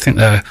 I think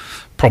they're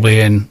probably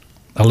in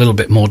a little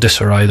bit more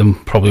disarray than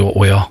probably what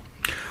we are.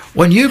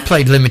 When you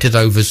played limited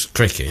overs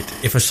cricket,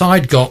 if a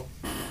side got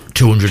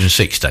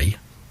 260,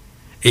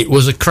 it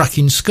was a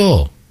cracking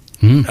score.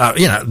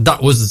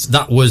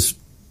 That was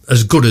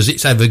as good as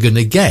it's ever going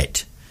to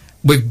get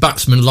with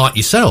batsmen like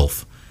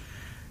yourself.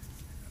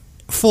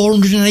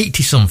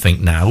 480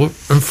 something now,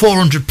 and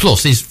 400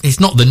 plus is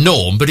not the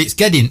norm, but it's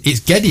getting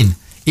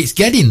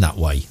that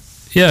way.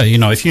 Yeah, you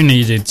know, if you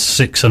needed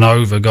 6 and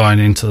over going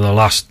into the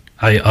last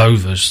 8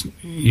 overs,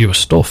 you were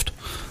stuffed.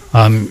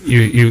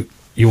 You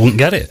wouldn't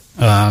get it.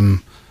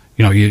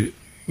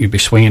 You'd be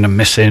swinging and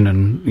missing,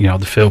 and you know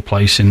the field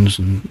placings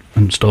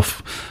and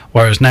stuff.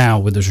 Whereas now,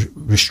 with the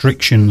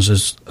restrictions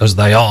as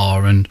they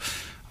are, and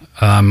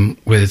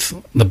with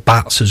the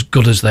bats as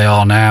good as they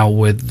are now,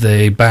 with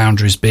the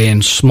boundaries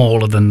being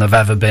smaller than they've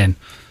ever been,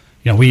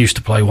 you know, we used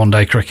to play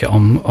one-day cricket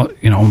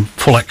on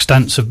full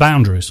extents of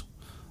boundaries.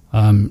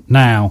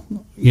 Now,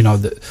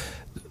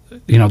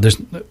 there's.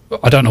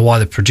 I don't know why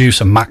they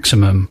produce a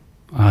maximum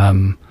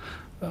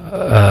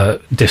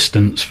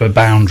distance for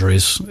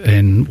boundaries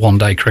in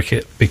one-day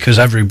cricket, because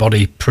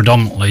everybody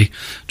predominantly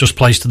just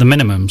plays to the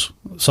minimums.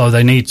 So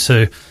they need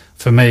to,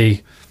 for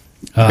me,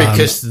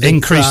 because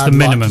increase the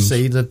minimum.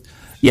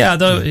 Yeah,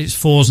 though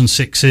it's 4s and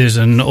 6s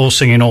and all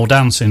singing, all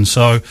dancing.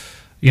 So,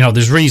 you know,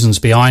 there's reasons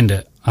behind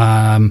it.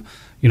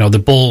 The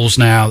balls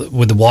now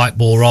with the white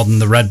ball rather than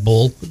the red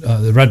ball.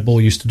 The red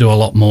ball used to do a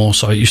lot more,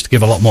 so it used to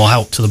give a lot more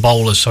help to the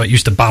bowlers. So it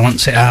used to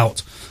balance it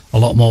out a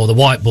lot more. The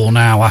white ball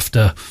now,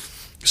 after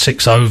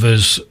 6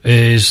 overs,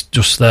 is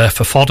just there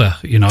for fodder.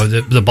 You know,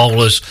 the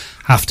bowlers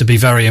have to be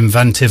very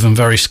inventive and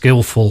very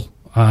skillful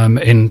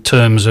in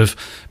terms of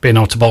being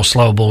able to bowl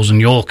slow balls and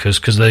Yorkers,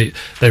 because they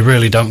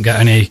really don't get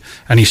any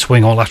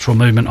swing or lateral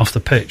movement off the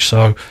pitch.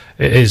 So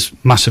it is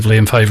massively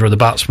in favour of the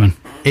batsman.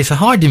 It's a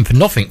hiding for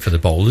nothing for the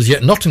bowlers,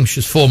 yet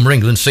Nottingshire's former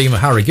England seamer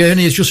Harry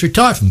Gurney has just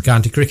retired from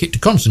county cricket to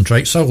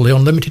concentrate solely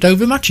on limited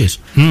over matches.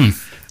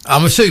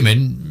 I'm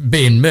assuming,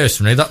 being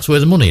mercenary, that's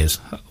where the money is.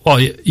 Well,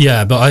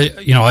 yeah, but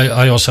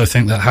I also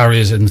think that Harry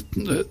is in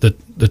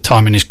the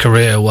time in his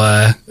career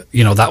where,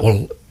 you know, that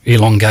will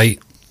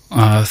elongate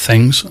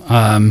things.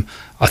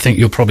 I think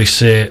you'll probably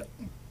see it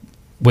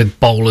with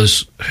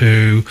bowlers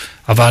who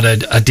have had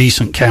a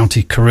decent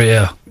county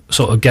career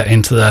sort of get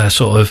into their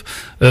sort of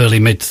early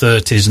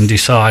mid-30s and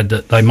decide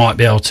that they might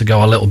be able to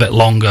go a little bit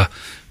longer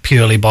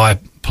purely by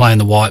playing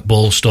the white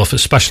ball stuff,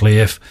 especially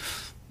if,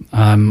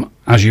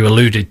 as you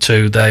alluded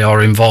to, they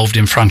are involved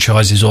in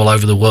franchises all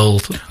over the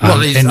world.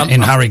 Well,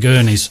 in Harry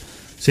Gurney's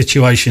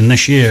situation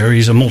this year,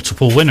 he's a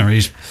multiple winner. I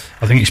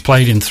think he's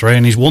played in 3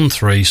 and he's won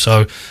 3.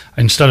 So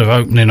instead of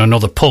opening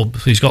another pub,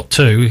 he's got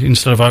 2.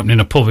 Instead of opening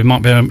a pub, he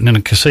might be opening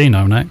a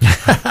casino now.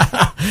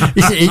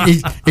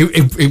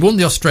 He won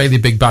the Australia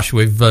Big Bash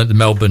with the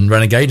Melbourne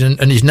Renegade,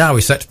 and he's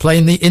set to play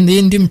in the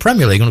Indian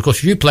Premier League. And of course,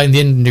 if you play in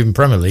the Indian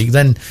Premier League,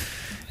 then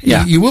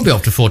you will be able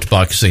to afford to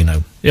buy a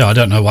casino. Yeah, I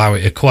don't know how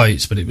it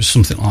equates, but it was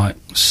something like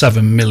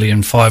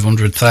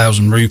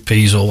 7,500,000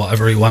 rupees or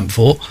whatever he went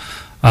for.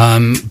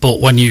 But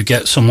when you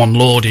get someone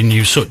lauding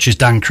you, such as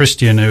Dan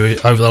Christian, who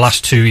over the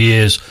last 2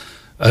 years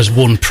has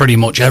won pretty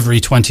much every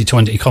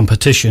 2020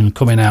 competition,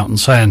 coming out and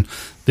saying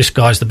this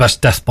guy's the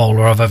best death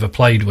bowler I've ever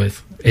played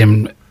with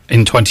in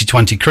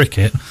 2020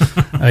 cricket,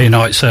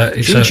 it's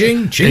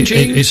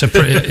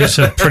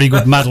a pretty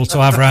good medal to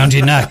have around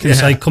your neck and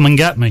say, come and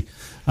get me.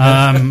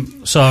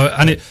 And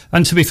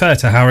to be fair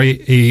to Harry,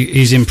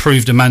 he's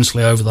improved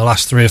immensely over the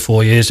last 3 or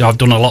 4 years. I've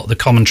done a lot of the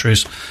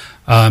commentaries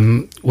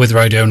with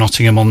Radio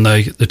Nottingham on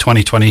the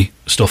 2020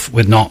 stuff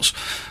with Notts,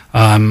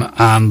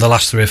 and the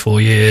last 3 or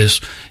 4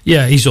 years,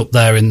 he's up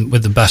there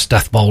with the best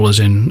death bowlers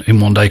in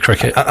one-day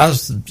cricket.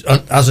 As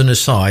an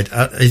aside,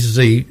 is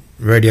the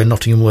Radio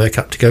Nottingham work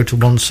had to go to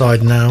one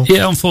side now?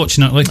 Yeah,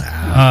 unfortunately.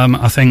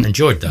 I think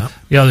enjoyed that.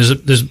 Yeah,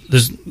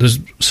 there's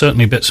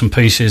certainly bits and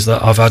pieces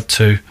that I've had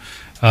to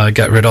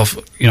get rid of.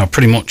 You know,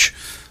 pretty much.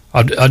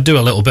 I do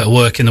a little bit of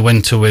work in the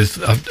winter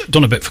I've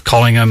done a bit for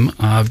Collingham.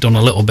 I've done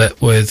a little bit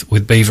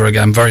with Beaver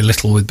again. Very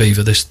little with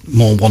Beaver.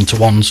 More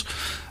one-to-ones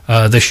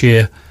this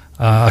year.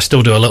 I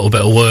still do a little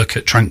bit of work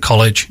at Trent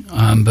College,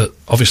 but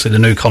obviously the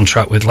new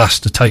contract with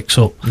Leicester takes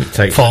up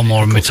far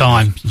more of my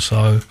time.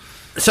 So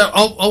So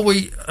are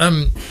we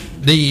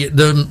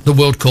the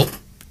World Cup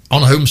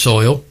on home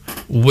soil?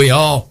 We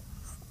are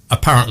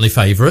apparently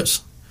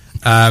favourites.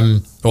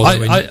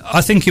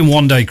 I think in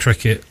one-day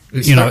cricket,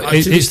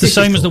 it's the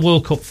same as the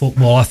World Cup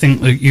football. I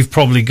think that you've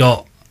probably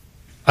got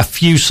a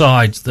few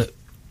sides that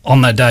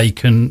on their day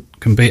can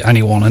beat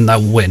anyone and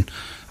they'll win.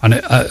 And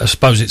I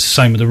suppose it's the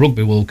same with the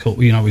Rugby World Cup.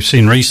 We've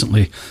seen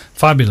recently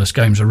fabulous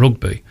games of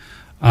rugby,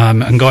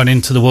 and going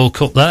into the World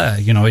Cup there,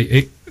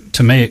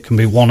 to me it can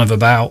be one of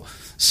about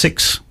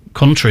 6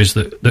 countries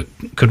that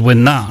could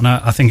win that. And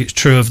I think it's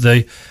true of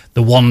the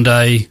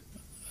one-day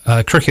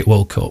Cricket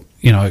World Cup.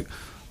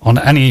 On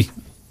any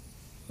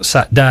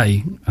set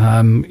day,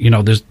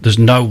 there's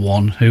no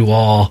one who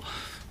are,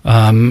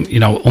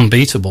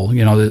 unbeatable.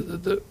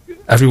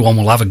 Everyone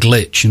will have a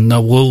glitch, and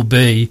there will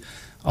be,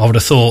 I would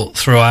have thought,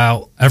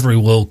 throughout every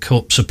World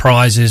Cup,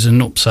 surprises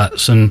and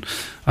upsets, and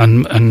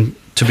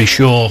to be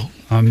sure,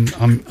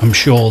 I'm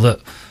sure that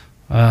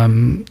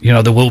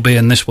there will be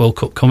in this World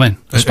Cup coming,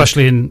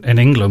 especially in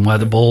England, where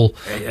the ball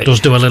does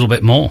do a little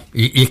bit more.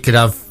 You could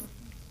have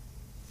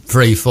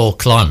 3-4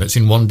 climates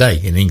in one day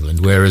in England,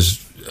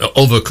 whereas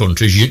other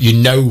countries,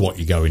 you know what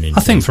you're going into.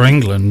 I think for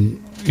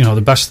England,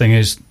 the best thing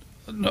is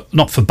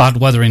not for bad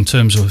weather in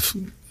terms of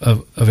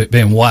it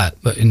being wet,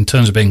 but in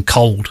terms of being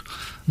cold,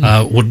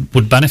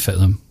 would benefit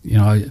them.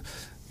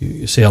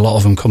 You see a lot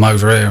of them come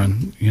over here,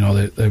 and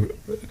they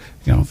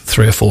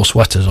 3 or 4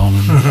 sweaters on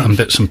and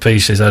bits and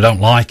pieces. They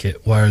don't like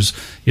it, whereas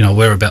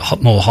we're a bit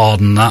more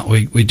hardened than that.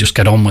 We just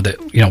get on with it.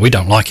 We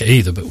don't like it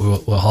either, but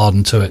we're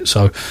hardened to it.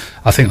 So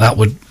I think that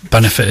would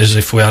benefit us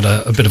if we had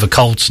a bit of a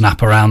cold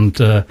snap around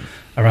the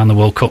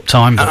World Cup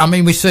time. But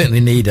we certainly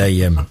need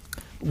a.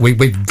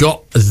 We've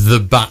got the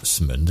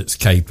batsman that's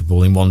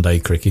capable in one-day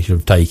cricket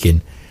of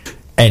taking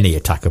any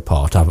attack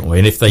apart, haven't we?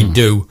 And if they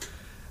do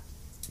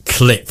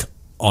click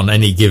on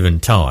any given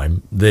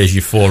time, there's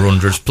your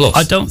 400s plus.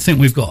 I don't think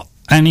we've got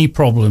any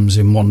problems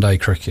in one-day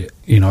cricket.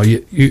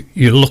 You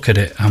look at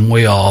it, and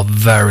we are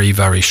very,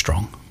 very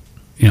strong.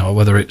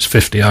 Whether it's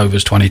 50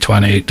 overs,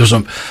 2020, it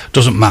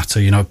doesn't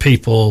matter.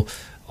 People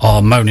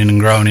are moaning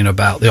and groaning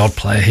about the odd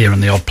player here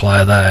and the odd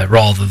player there,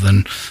 rather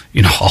than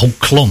a whole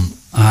clump.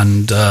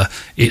 And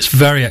it's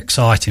very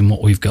exciting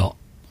what we've got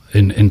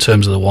in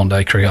terms of the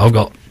one-day cricket. I've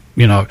got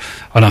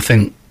and I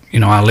think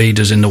our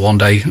leaders in the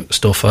one-day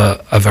stuff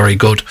are very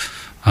good.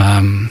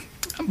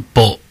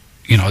 But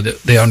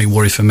the only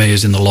worry for me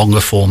is in the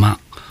longer format,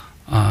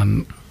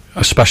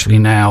 especially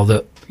now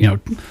that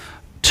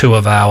 2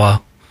 of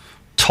our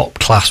top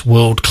class,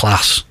 world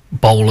class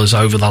bowlers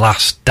over the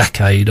last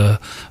decade are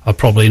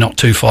probably not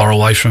too far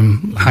away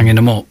from hanging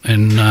them up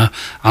in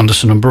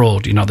Anderson and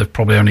Broad. They've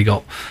probably only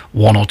got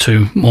 1 or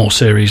 2 more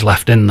series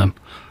left in them,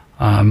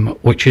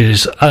 which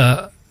is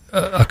a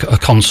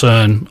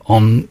concern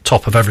on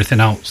top of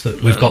everything else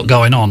that we've got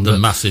going on. The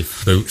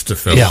massive boots to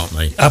fill, aren't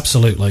they?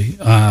 Absolutely.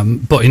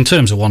 But in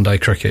terms of one-day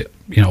cricket,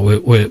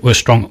 we're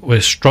strong. We're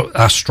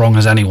as strong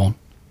as anyone.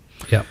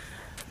 Yeah.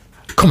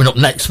 Coming up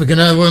next, we're going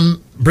to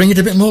bring it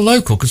a bit more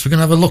local, because we're going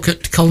to have a look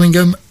at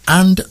Collingham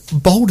and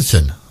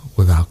Balderton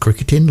with our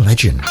cricketing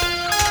legend.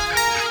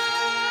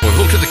 We've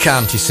looked at the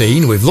county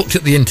scene, we've looked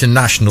at the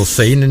international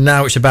scene, and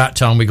now it's about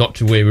time we got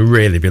to where we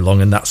really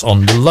belong, and that's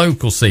on the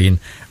local scene.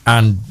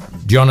 And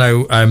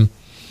Jono,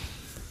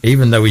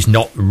 even though he's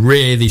not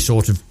really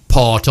sort of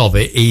part of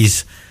it,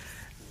 it's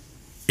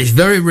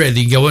very rare that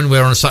you go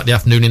anywhere on a Saturday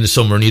afternoon in the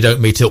summer and you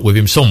don't meet up with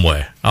him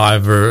somewhere,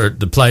 either at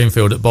the playing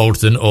field at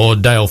Bolton or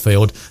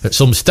Dalefield. At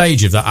some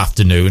stage of that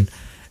afternoon,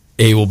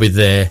 he will be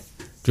there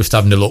just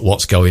having a look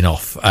what's going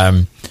off.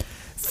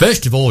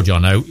 First of all,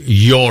 Jono,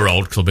 your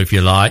old club, if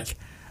you like,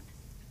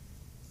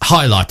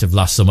 highlight of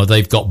last summer,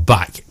 they've got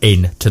back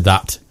into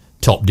that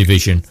top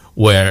division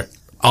where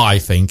I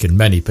think, and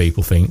many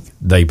people think,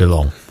 they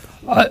belong.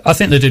 I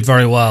think they did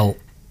very well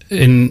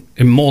in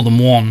more than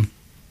one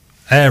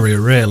area,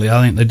 really.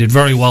 I think they did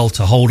very well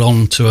to hold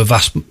on to a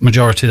vast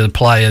majority of the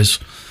players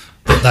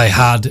that they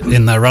had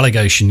in their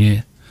relegation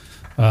year.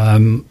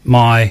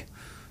 My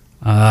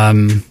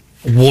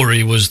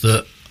worry was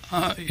that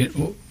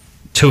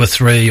 2 or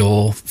 3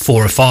 or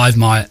 4 or 5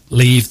 might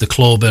leave the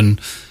club and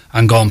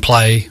go and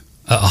play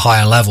at a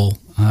higher level.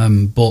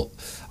 But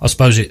I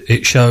suppose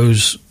it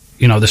shows,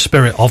 the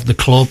spirit of the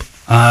club,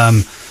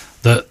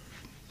 that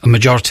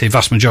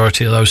vast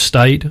majority of those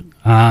stayed,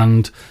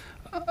 and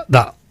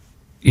that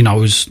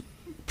was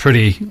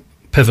pretty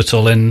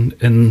pivotal in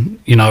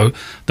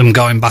them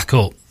going back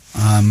up.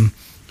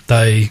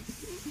 They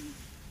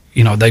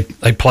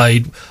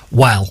played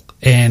well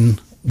in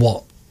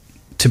what,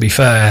 to be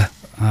fair,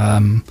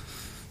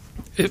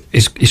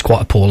 is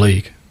quite a poor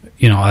league.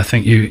 I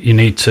think you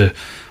need to,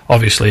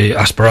 obviously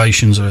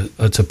aspirations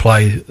are to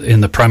play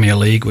in the Premier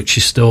League, which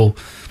is still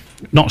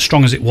not as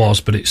strong as it was,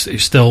 but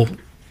it's still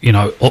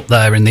up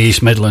there in the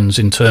East Midlands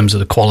in terms of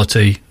the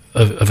quality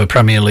of a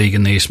Premier League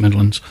in the East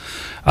Midlands.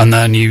 And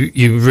then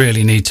you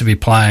really need to be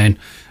playing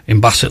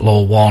in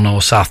Bassetlaw 1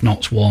 or South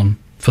Notts 1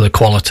 for the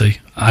quality.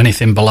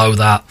 Anything below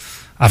that,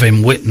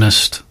 having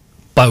witnessed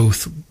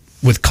both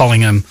with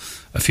Collingham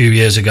a few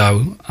years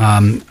ago,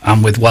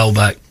 and with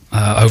Welbeck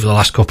over the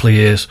last couple of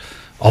years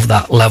of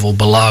that level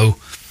below,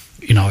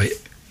 you know,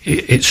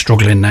 it's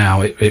struggling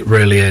now. It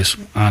really is,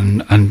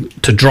 and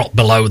to drop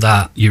below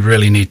that, you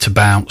really need to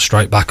bounce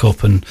straight back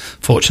up. And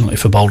fortunately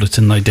for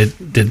Balderton, they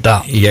did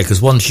that. Yeah,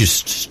 because once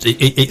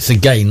it's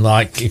again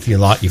like if you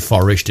like your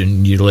Forest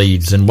and your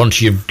Leeds, and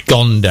once you've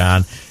gone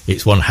down,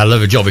 it's one hell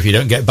of a job. If you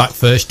don't get back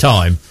first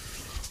time,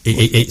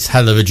 it's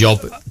hell of a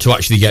job to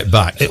actually get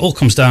back. It all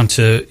comes down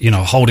to, you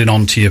know, holding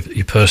on to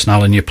your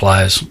personnel and your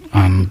players,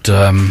 and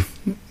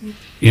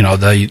you know,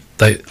 they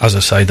as I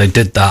say, they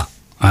did that,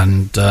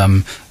 and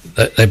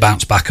they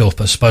bounce back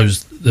up. I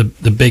suppose the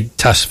big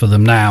test for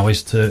them now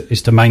is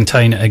to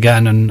maintain it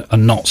again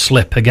and not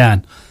slip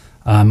again,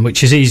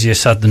 which is easier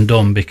said than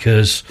done,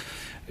 because,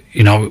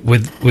 you know,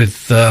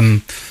 with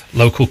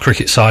local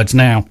cricket sides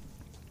now,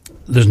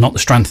 there's not the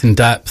strength in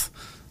depth.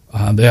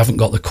 They haven't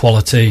got the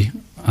quality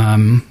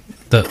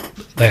that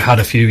they had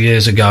a few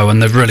years ago,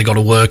 and they've really got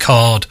to work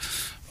hard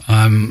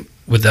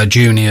with their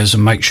juniors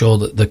and make sure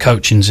that the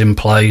coaching's in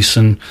place,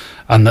 and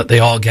that they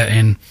are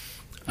getting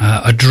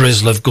a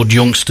drizzle of good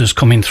youngsters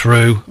coming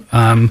through,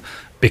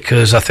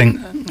 because I think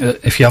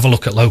if you have a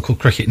look at local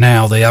cricket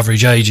now, the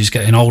average age is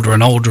getting older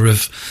and older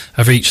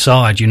of each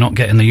side. You're not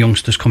getting the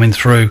youngsters coming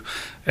through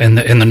in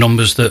the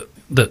numbers that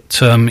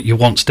you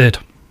once did.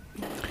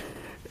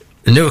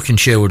 The Newark and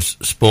Sherwood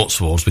Sports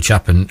Awards, which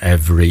happen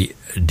every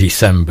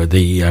December,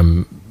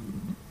 the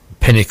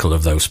pinnacle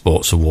of those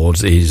sports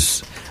awards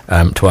is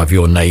to have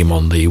your name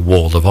on the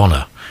Wall of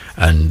Honour.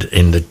 And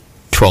in the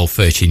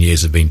 12-13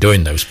 years I've been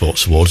doing those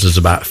sports awards, there's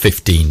about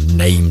 15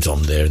 names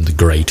on there, and the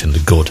great and the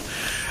good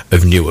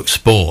of Newark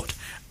sport.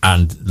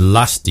 And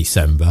last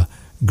December,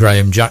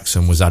 Graham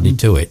Jackson was added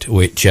to it,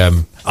 which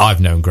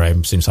I've known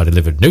Graham since I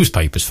delivered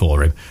newspapers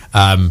for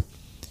him.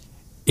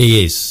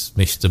 He is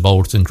Mr.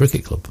 Balderton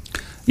Cricket Club.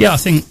 Yeah, I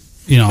think,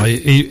 you know,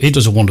 he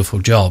does a wonderful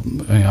job.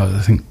 You know,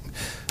 I think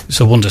it's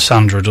a wonder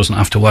Sandra doesn't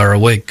have to wear a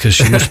wig, because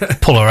she must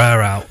pull her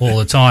hair out all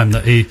the time.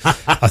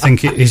 I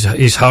think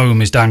his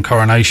home is down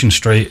Coronation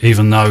Street,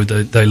 even though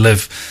they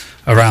live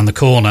around the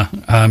corner.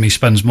 He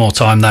spends more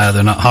time there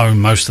than at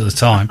home most of the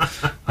time.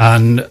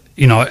 And,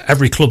 you know,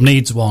 every club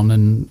needs one.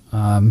 And,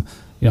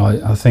 you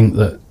know, I think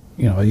that,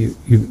 you know,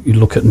 you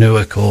look at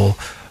Newark, or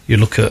you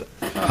look at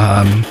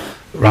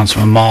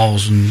Ransom and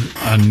Miles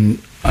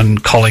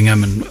and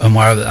Collingham and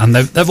wherever, and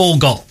they've all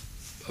got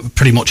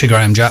pretty much a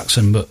Graham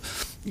Jackson, but,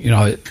 you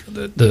know,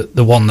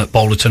 the one that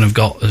Balderton have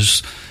got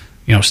has,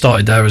 you know,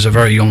 started there as a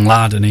very young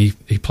lad, and he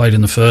played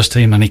in the first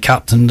team, and he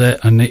captained it,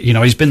 and, you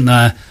know, he's been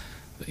there,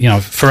 you know,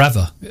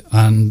 forever.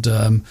 And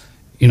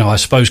you know, I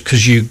suppose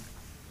because you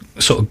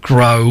sort of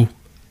grow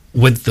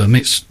with them,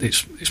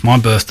 it's my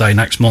birthday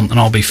next month, and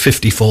I'll be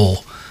 54,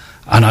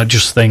 and I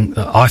just think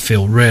that I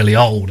feel really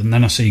old. And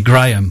then I see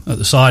Graham at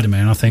the side of me,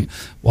 and I think,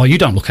 well, you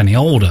don't look any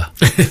older.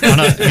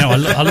 And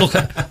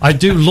I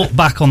do look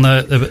back on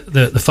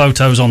the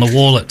photos on the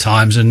wall at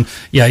times, and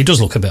yeah, he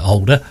does look a bit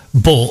older.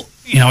 But,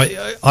 you know,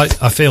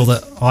 I feel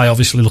that I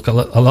obviously look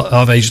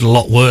I've aged a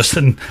lot worse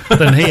than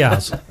he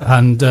has.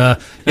 And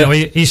you know,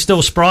 he's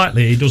still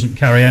sprightly. He doesn't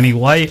carry any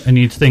weight, and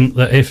you'd think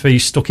that if he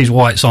stuck his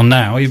whites on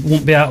now, he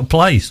wouldn't be out of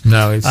place.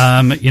 No,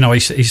 you know, he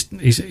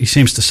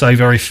seems to stay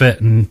very fit,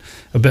 and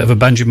a bit of a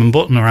Benjamin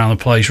Button around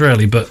the place,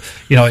 really. But,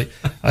 you know,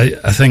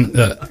 I think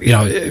that, you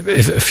know,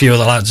 if a few of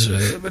the lads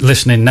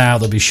listening now,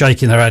 they'll be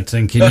shaking their head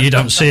thinking, you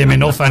don't see him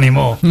enough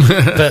anymore.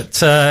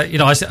 But you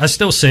know, I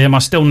still see him. I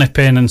still nip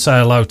in and say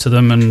hello to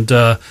them, and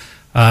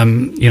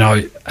you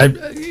know,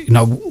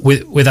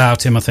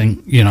 without him, I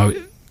think, you know,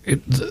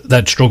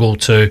 they'd struggle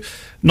to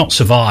not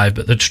survive,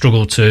 but they'd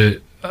struggle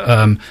to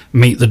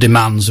meet the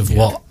demands of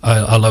what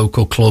a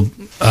local club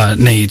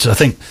needs. I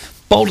think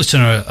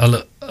Balderton are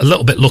a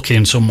little bit lucky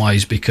in some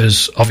ways,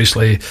 because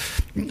obviously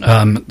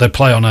they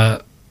play on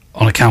a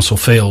council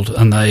field,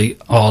 and they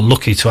are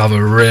lucky to have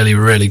a really,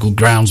 really good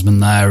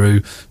groundsman there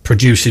who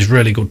produces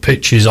really good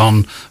pitches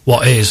on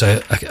what is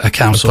a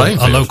council,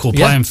 a local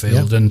playing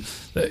field, and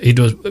he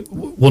does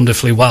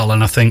wonderfully well.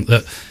 And I think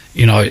that,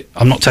 you know,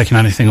 I'm not taking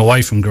anything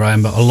away from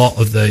Graham, but a lot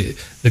of the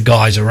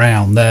guys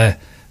around, their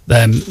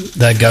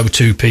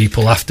go-to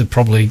people have to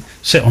probably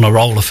sit on a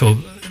roller for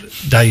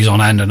days on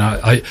end, and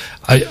I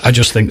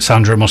just think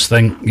Sandra must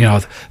think, you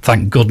know,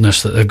 thank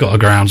goodness that they've got a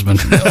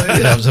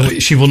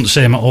groundsman. She wouldn't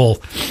see him at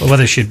all, but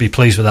whether she'd be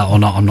pleased with that or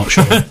not, I'm not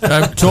sure.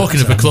 Talking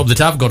of a club that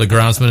have got a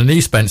groundsman, and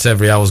he spends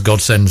every hour's God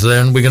sends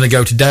there, and we're going to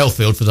go to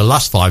Dalefield for the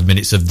last 5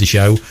 minutes of the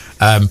show.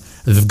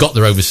 They've got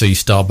their overseas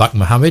star back,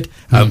 Mohammed,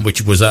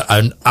 which was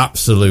an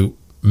absolute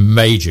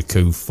major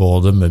coup for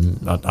them,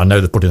 and I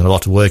know they're putting a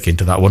lot of work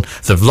into that one.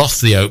 They've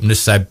lost the opener,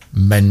 Seb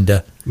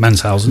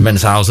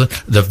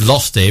Menshausen. They've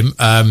lost him.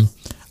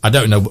 I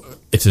don't know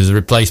if there's a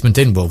replacement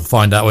in. We'll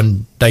find out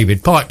when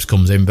David Pipes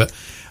comes in. But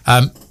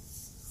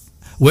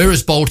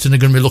whereas Bolton are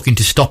going to be looking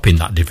to stop in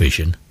that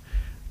division,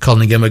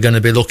 Collingham are going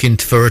to be looking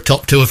for a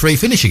top 2 or 3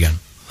 finish again.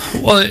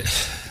 Well,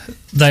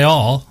 they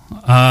are.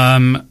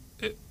 I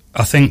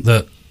think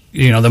that,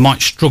 you know, they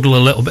might struggle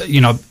a little bit.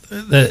 You know,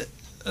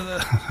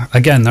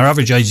 again, their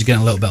average age is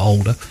getting a little bit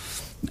older.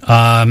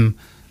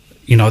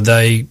 You know,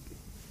 they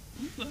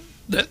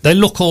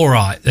look all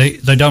right.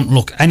 They don't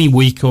look any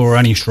weaker or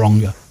any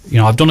stronger. You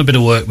know, I've done a bit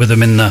of work with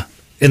them in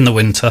the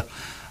winter,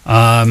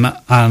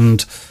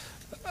 and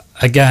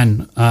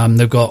again,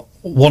 they've got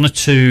one or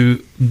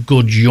two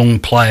good young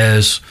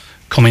players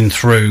coming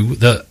through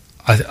that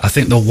I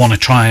think they'll want to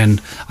try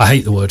and, I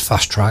hate the word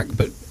fast track,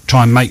 but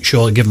try and make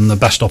sure they give them the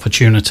best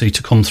opportunity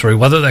to come through.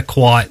 Whether they're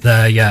quite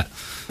there yet,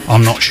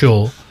 I'm not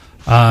sure.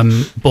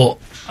 But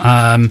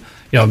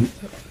you know,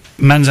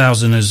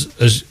 Menshausen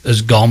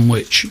has gone,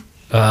 which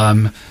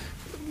on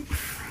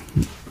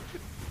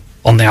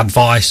the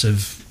advice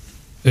of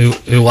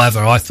whoever,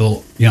 I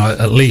thought, you know,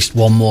 at least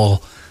one more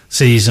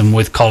season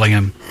with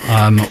Collingham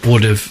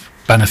would have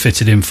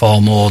benefited him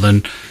far more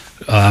than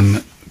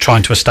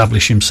trying to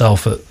establish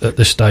himself at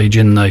this stage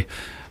in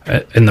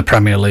the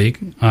Premier League.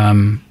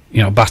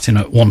 You know, batting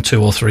at 1,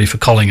 2 or 3 for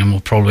Collingham will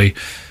probably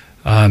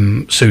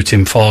suit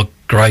him far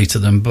greater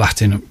than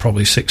batting at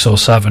probably 6 or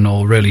 7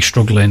 or really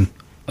struggling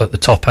at the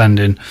top end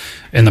in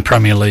the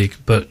Premier League.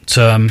 But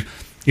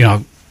you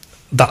know,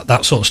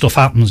 that sort of stuff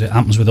happens. It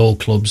happens with all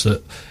clubs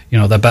that, you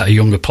know, their better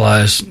younger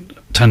players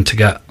tend to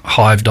get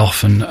hived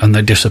off and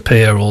they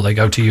disappear, or they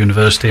go to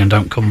university and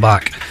don't come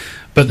back.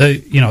 But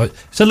you know,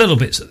 it's a little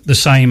bit the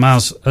same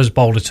as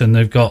Balderton.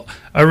 They've got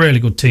a really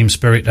good team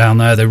spirit down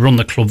there. They run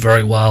the club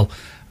very well.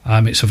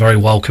 It's a very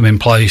welcoming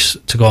place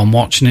to go and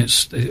watch, and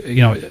it's,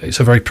 you know, it's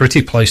a very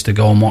pretty place to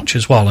go and watch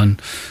as well.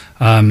 And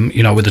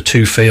you know, with the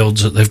 2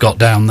 fields that they've got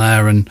down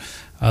there and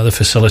the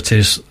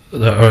facilities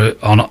that are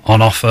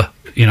on offer,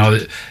 you know,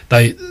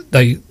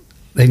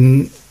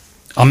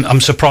 I'm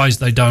surprised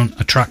they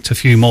don't attract a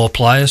few more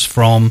players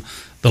from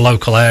the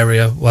local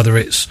area, whether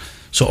it's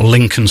sort of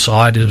Lincoln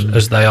side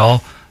as they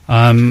are,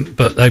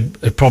 but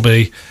they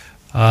probably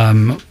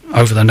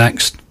over the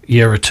next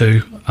year or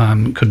two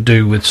could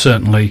do with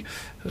certainly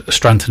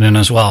strengthening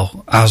as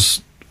well,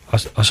 as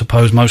I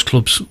suppose most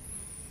clubs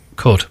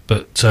could.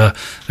 But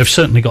they've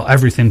certainly got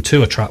everything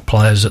to attract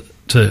players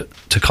to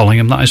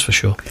Collingham, that is for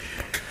sure.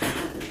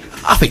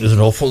 I think there's an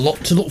awful lot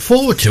to look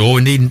forward to, or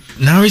indeed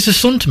now is the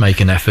sun to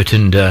make an effort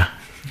and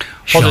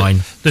shine.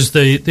 Well, there's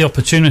the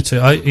opportunity.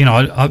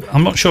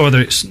 I'm not sure whether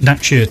it's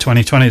next year,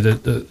 2020.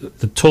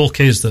 The talk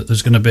is that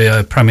there's going to be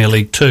a Premier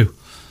League 2.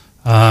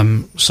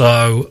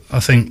 So I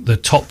think the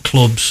top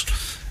clubs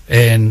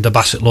in the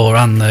Bassett Law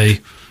and the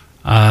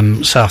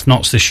South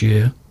Notts this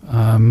year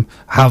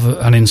have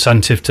an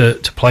incentive to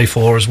play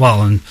for as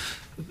well. And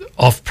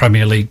of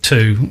Premier League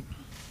 2,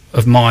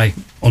 of my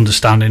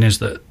understanding, is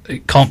that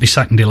it can't be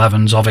second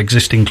 11s of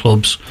existing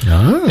clubs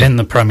in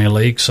the Premier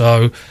League.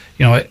 So,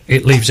 you know,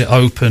 it leaves it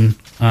open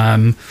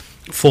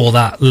for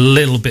that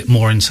little bit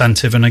more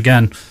incentive. And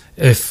again,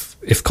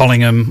 if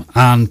Collingham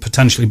and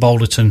potentially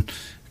Balderton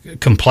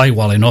can play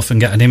well enough and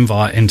get an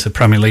invite into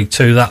Premier League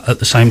 2, that at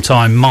the same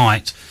time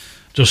might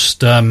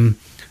just sort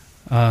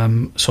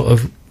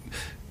of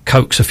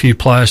coax a few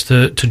players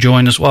to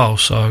join as well.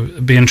 So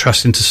it'd be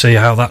interesting to see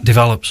how that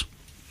develops.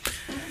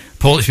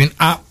 Paul, it's been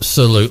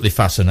absolutely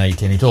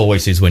fascinating. It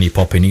always is when you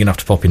pop in. You're going to have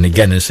to pop in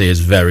again and see us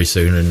very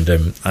soon.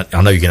 And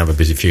I know you're going to have a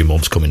busy few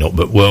months coming up,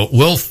 but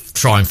we'll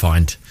try and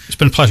find... It's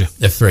been a pleasure.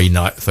 A free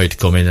night for you to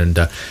come in. And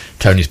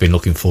Tony's been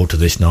looking forward to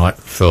this night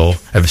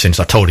ever since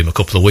I told him a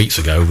couple of weeks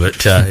ago.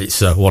 But it's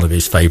one of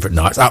his favourite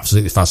nights.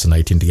 Absolutely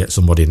fascinating to get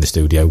somebody in the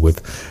studio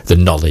with the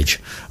knowledge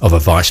of a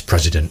vice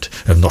president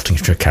of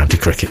Nottinghamshire County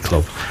Cricket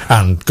Club.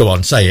 And go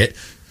on, say it.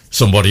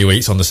 Somebody who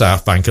eats on the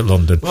South Bank at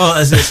London. Well,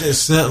 it's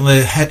certainly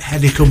a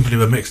heady company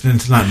we're mixing in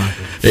tonight,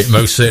 Michael. It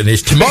most certainly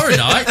is. Tomorrow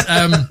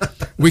night,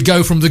 we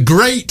go from the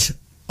great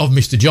of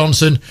Mr.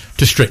 Johnson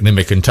to Strictly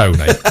Mick and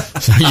Tony.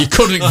 So you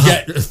couldn't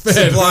get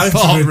further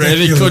apart,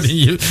 really, couldn't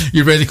you?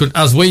 You really couldn't.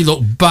 As we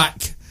look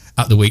back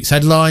at the week's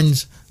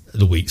headlines,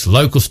 the week's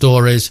local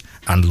stories,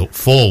 and look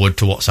forward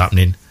to what's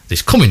happening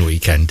this coming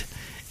weekend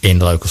in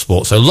local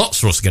sport. So lots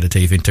for us to get a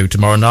teeth into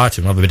tomorrow night.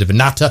 We're going to have a bit of a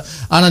natter,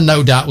 and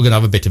no doubt we're going to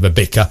have a bit of a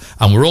bicker,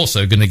 and we're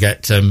also going to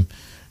get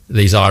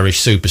these Irish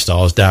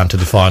superstars down to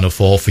the Final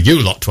Four for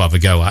you lot to have a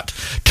go at.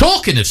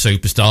 Talking of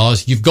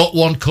superstars, you've got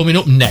one coming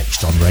up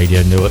next on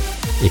Radio Newark.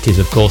 It is,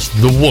 of course,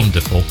 the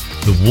wonderful,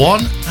 the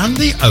one and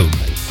the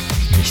only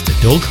Mr.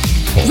 Doug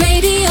Hall.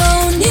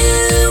 Radio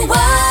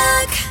Newark.